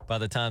by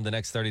the time the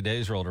next 30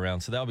 days rolled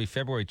around. So that would be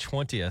February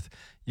 20th.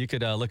 You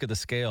could look at the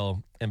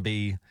scale and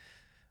be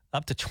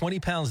up to 20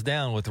 pounds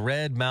down with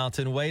Red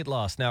Mountain Weight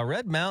Loss. Now,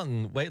 Red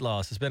Mountain Weight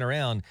Loss has been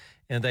around,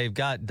 and they've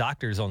got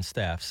doctors on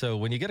staff. So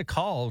when you get a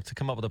call to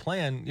come up with a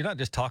plan, you're not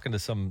just talking to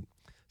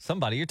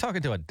somebody. You're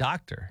talking to a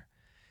doctor.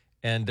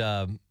 And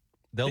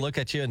they'll look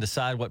at you and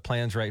decide what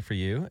plan's right for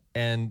you.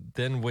 And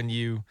then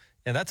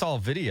and that's all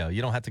video.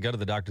 You don't have to go to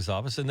the doctor's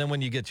office. And then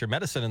when you get your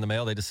medicine in the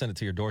mail, they just send it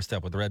to your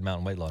doorstep with the Red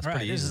Mountain Weight Loss. Right.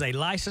 Pretty This easy. is a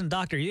licensed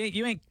doctor.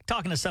 You ain't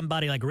talking to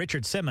somebody like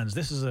Richard Simmons.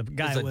 This is a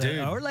guy It's a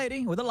dude. or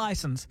lady with a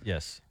license.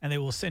 Yes. And they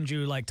will send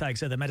you, like Tyke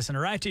said, the medicine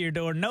right to your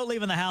door. No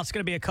leaving the house. It's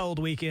going to be a cold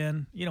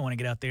weekend. You don't want to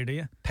get out there, do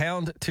you?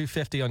 Pound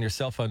 250 on your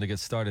cell phone to get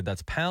started.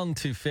 That's pound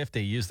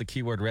 250. Use the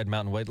keyword Red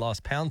Mountain Weight Loss.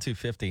 Pound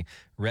 250.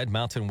 Red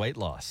Mountain Weight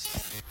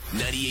Loss.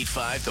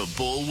 98.5 The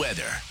Bull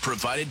Weather,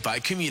 provided by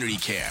Community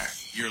Care,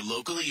 your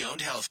locally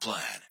owned health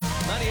plan.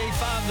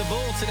 98.5 The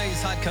Bull,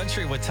 today's Hot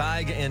Country with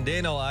Tyga and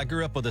Daniel. I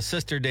grew up with a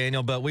sister,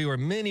 Daniel, but we were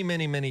many,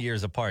 many, many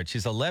years apart.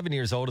 She's 11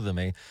 years older than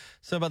me.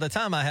 So by the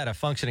time I had a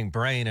functioning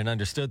brain and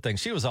understood things,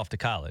 she was off to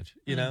college,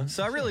 you know?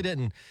 So I really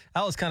didn't,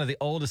 I was kind of the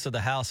oldest of the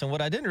house. And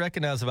what I didn't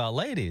recognize about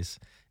ladies,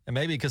 and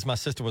maybe because my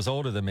sister was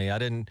older than me, I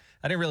didn't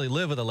really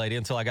live with a lady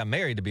until I got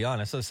married, to be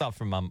honest. So aside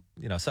from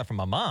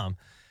my mom.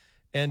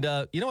 And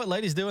you know what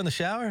ladies do in the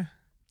shower?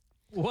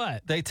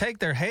 What? They take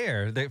their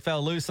hair that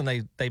fell loose and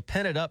they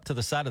pin it up to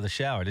the side of the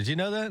shower. Did you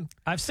know that?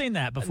 I've seen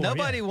that before.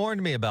 Nobody yeah.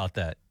 warned me about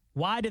that.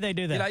 Why do they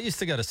do that? You know, I used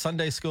to go to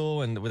Sunday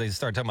school and they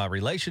started talking about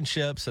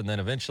relationships and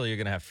then eventually you're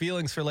going to have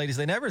feelings for ladies.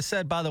 They never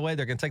said, by the way,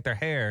 they're going to take their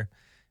hair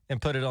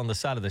and put it on the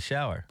side of the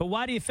shower. But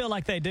why do you feel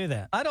like they do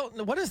that? I don't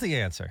know. What is the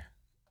answer?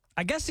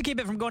 I guess to keep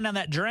it from going down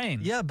that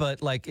drain. Yeah,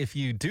 but like if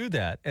you do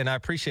that, and I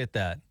appreciate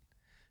that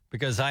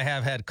because I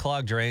have had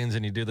clogged drains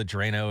and you do the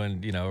Drano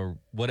and, you know, or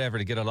whatever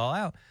to get it all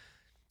out.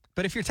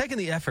 But if you're taking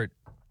the effort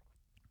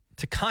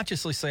to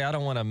consciously say, I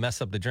don't want to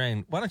mess up the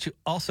drain, why don't you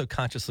also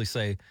consciously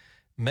say,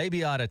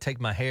 maybe I ought to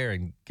take my hair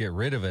and get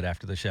rid of it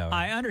after the shower?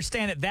 I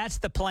understand it. That's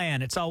the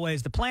plan. It's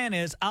always the plan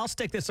is I'll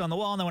stick this on the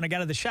wall, and then when I get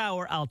out of the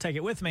shower, I'll take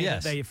it with me.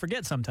 Yes. They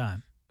forget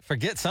sometime.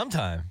 Forget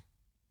sometime.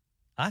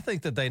 I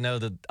think that they know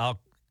that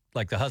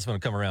the husband will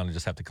come around and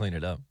just have to clean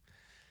it up.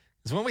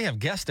 Because when we have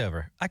guests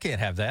over, I can't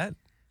have that.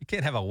 You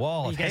can't have a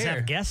wall You of guys hair.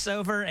 have guests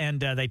over, and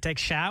they take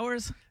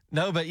showers?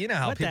 No, but you know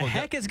how What the people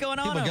heck is going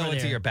on People go over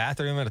into there? your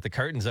bathroom and if the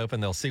curtain's open,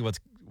 they'll see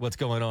what's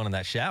going on in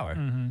that shower.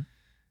 Mm-hmm.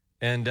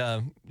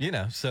 And you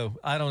know, so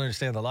I don't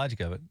understand the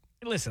logic of it.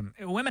 Listen,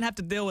 women have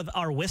to deal with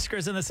our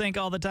whiskers in the sink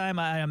all the time.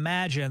 I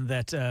imagine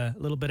that a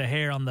little bit of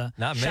hair on the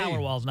Not me.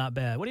 shower wall's not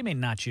bad. What do you mean,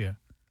 not you?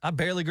 I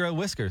barely grow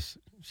whiskers.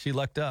 She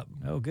lucked up.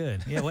 Oh,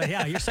 good. Yeah, well,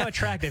 yeah, you're so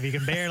attractive.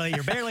 You're barely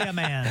a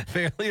man.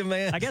 Barely a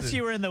man. I guess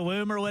you were in the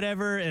womb or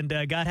whatever, and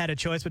God had a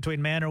choice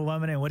between man or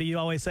woman. And what do you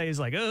always say? He's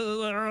like,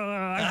 oh,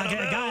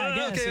 okay, guy, I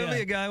guess. Okay, yeah. I'll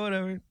be a guy,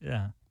 whatever.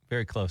 Yeah.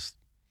 Very close.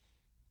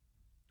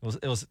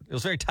 It was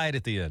very tight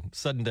at the end.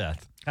 Sudden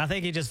death. I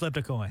think he just flipped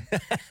a coin.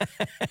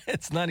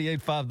 It's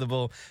 98.5 The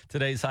Bull.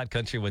 Today's Hot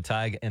Country with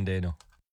Tyga and Daniel.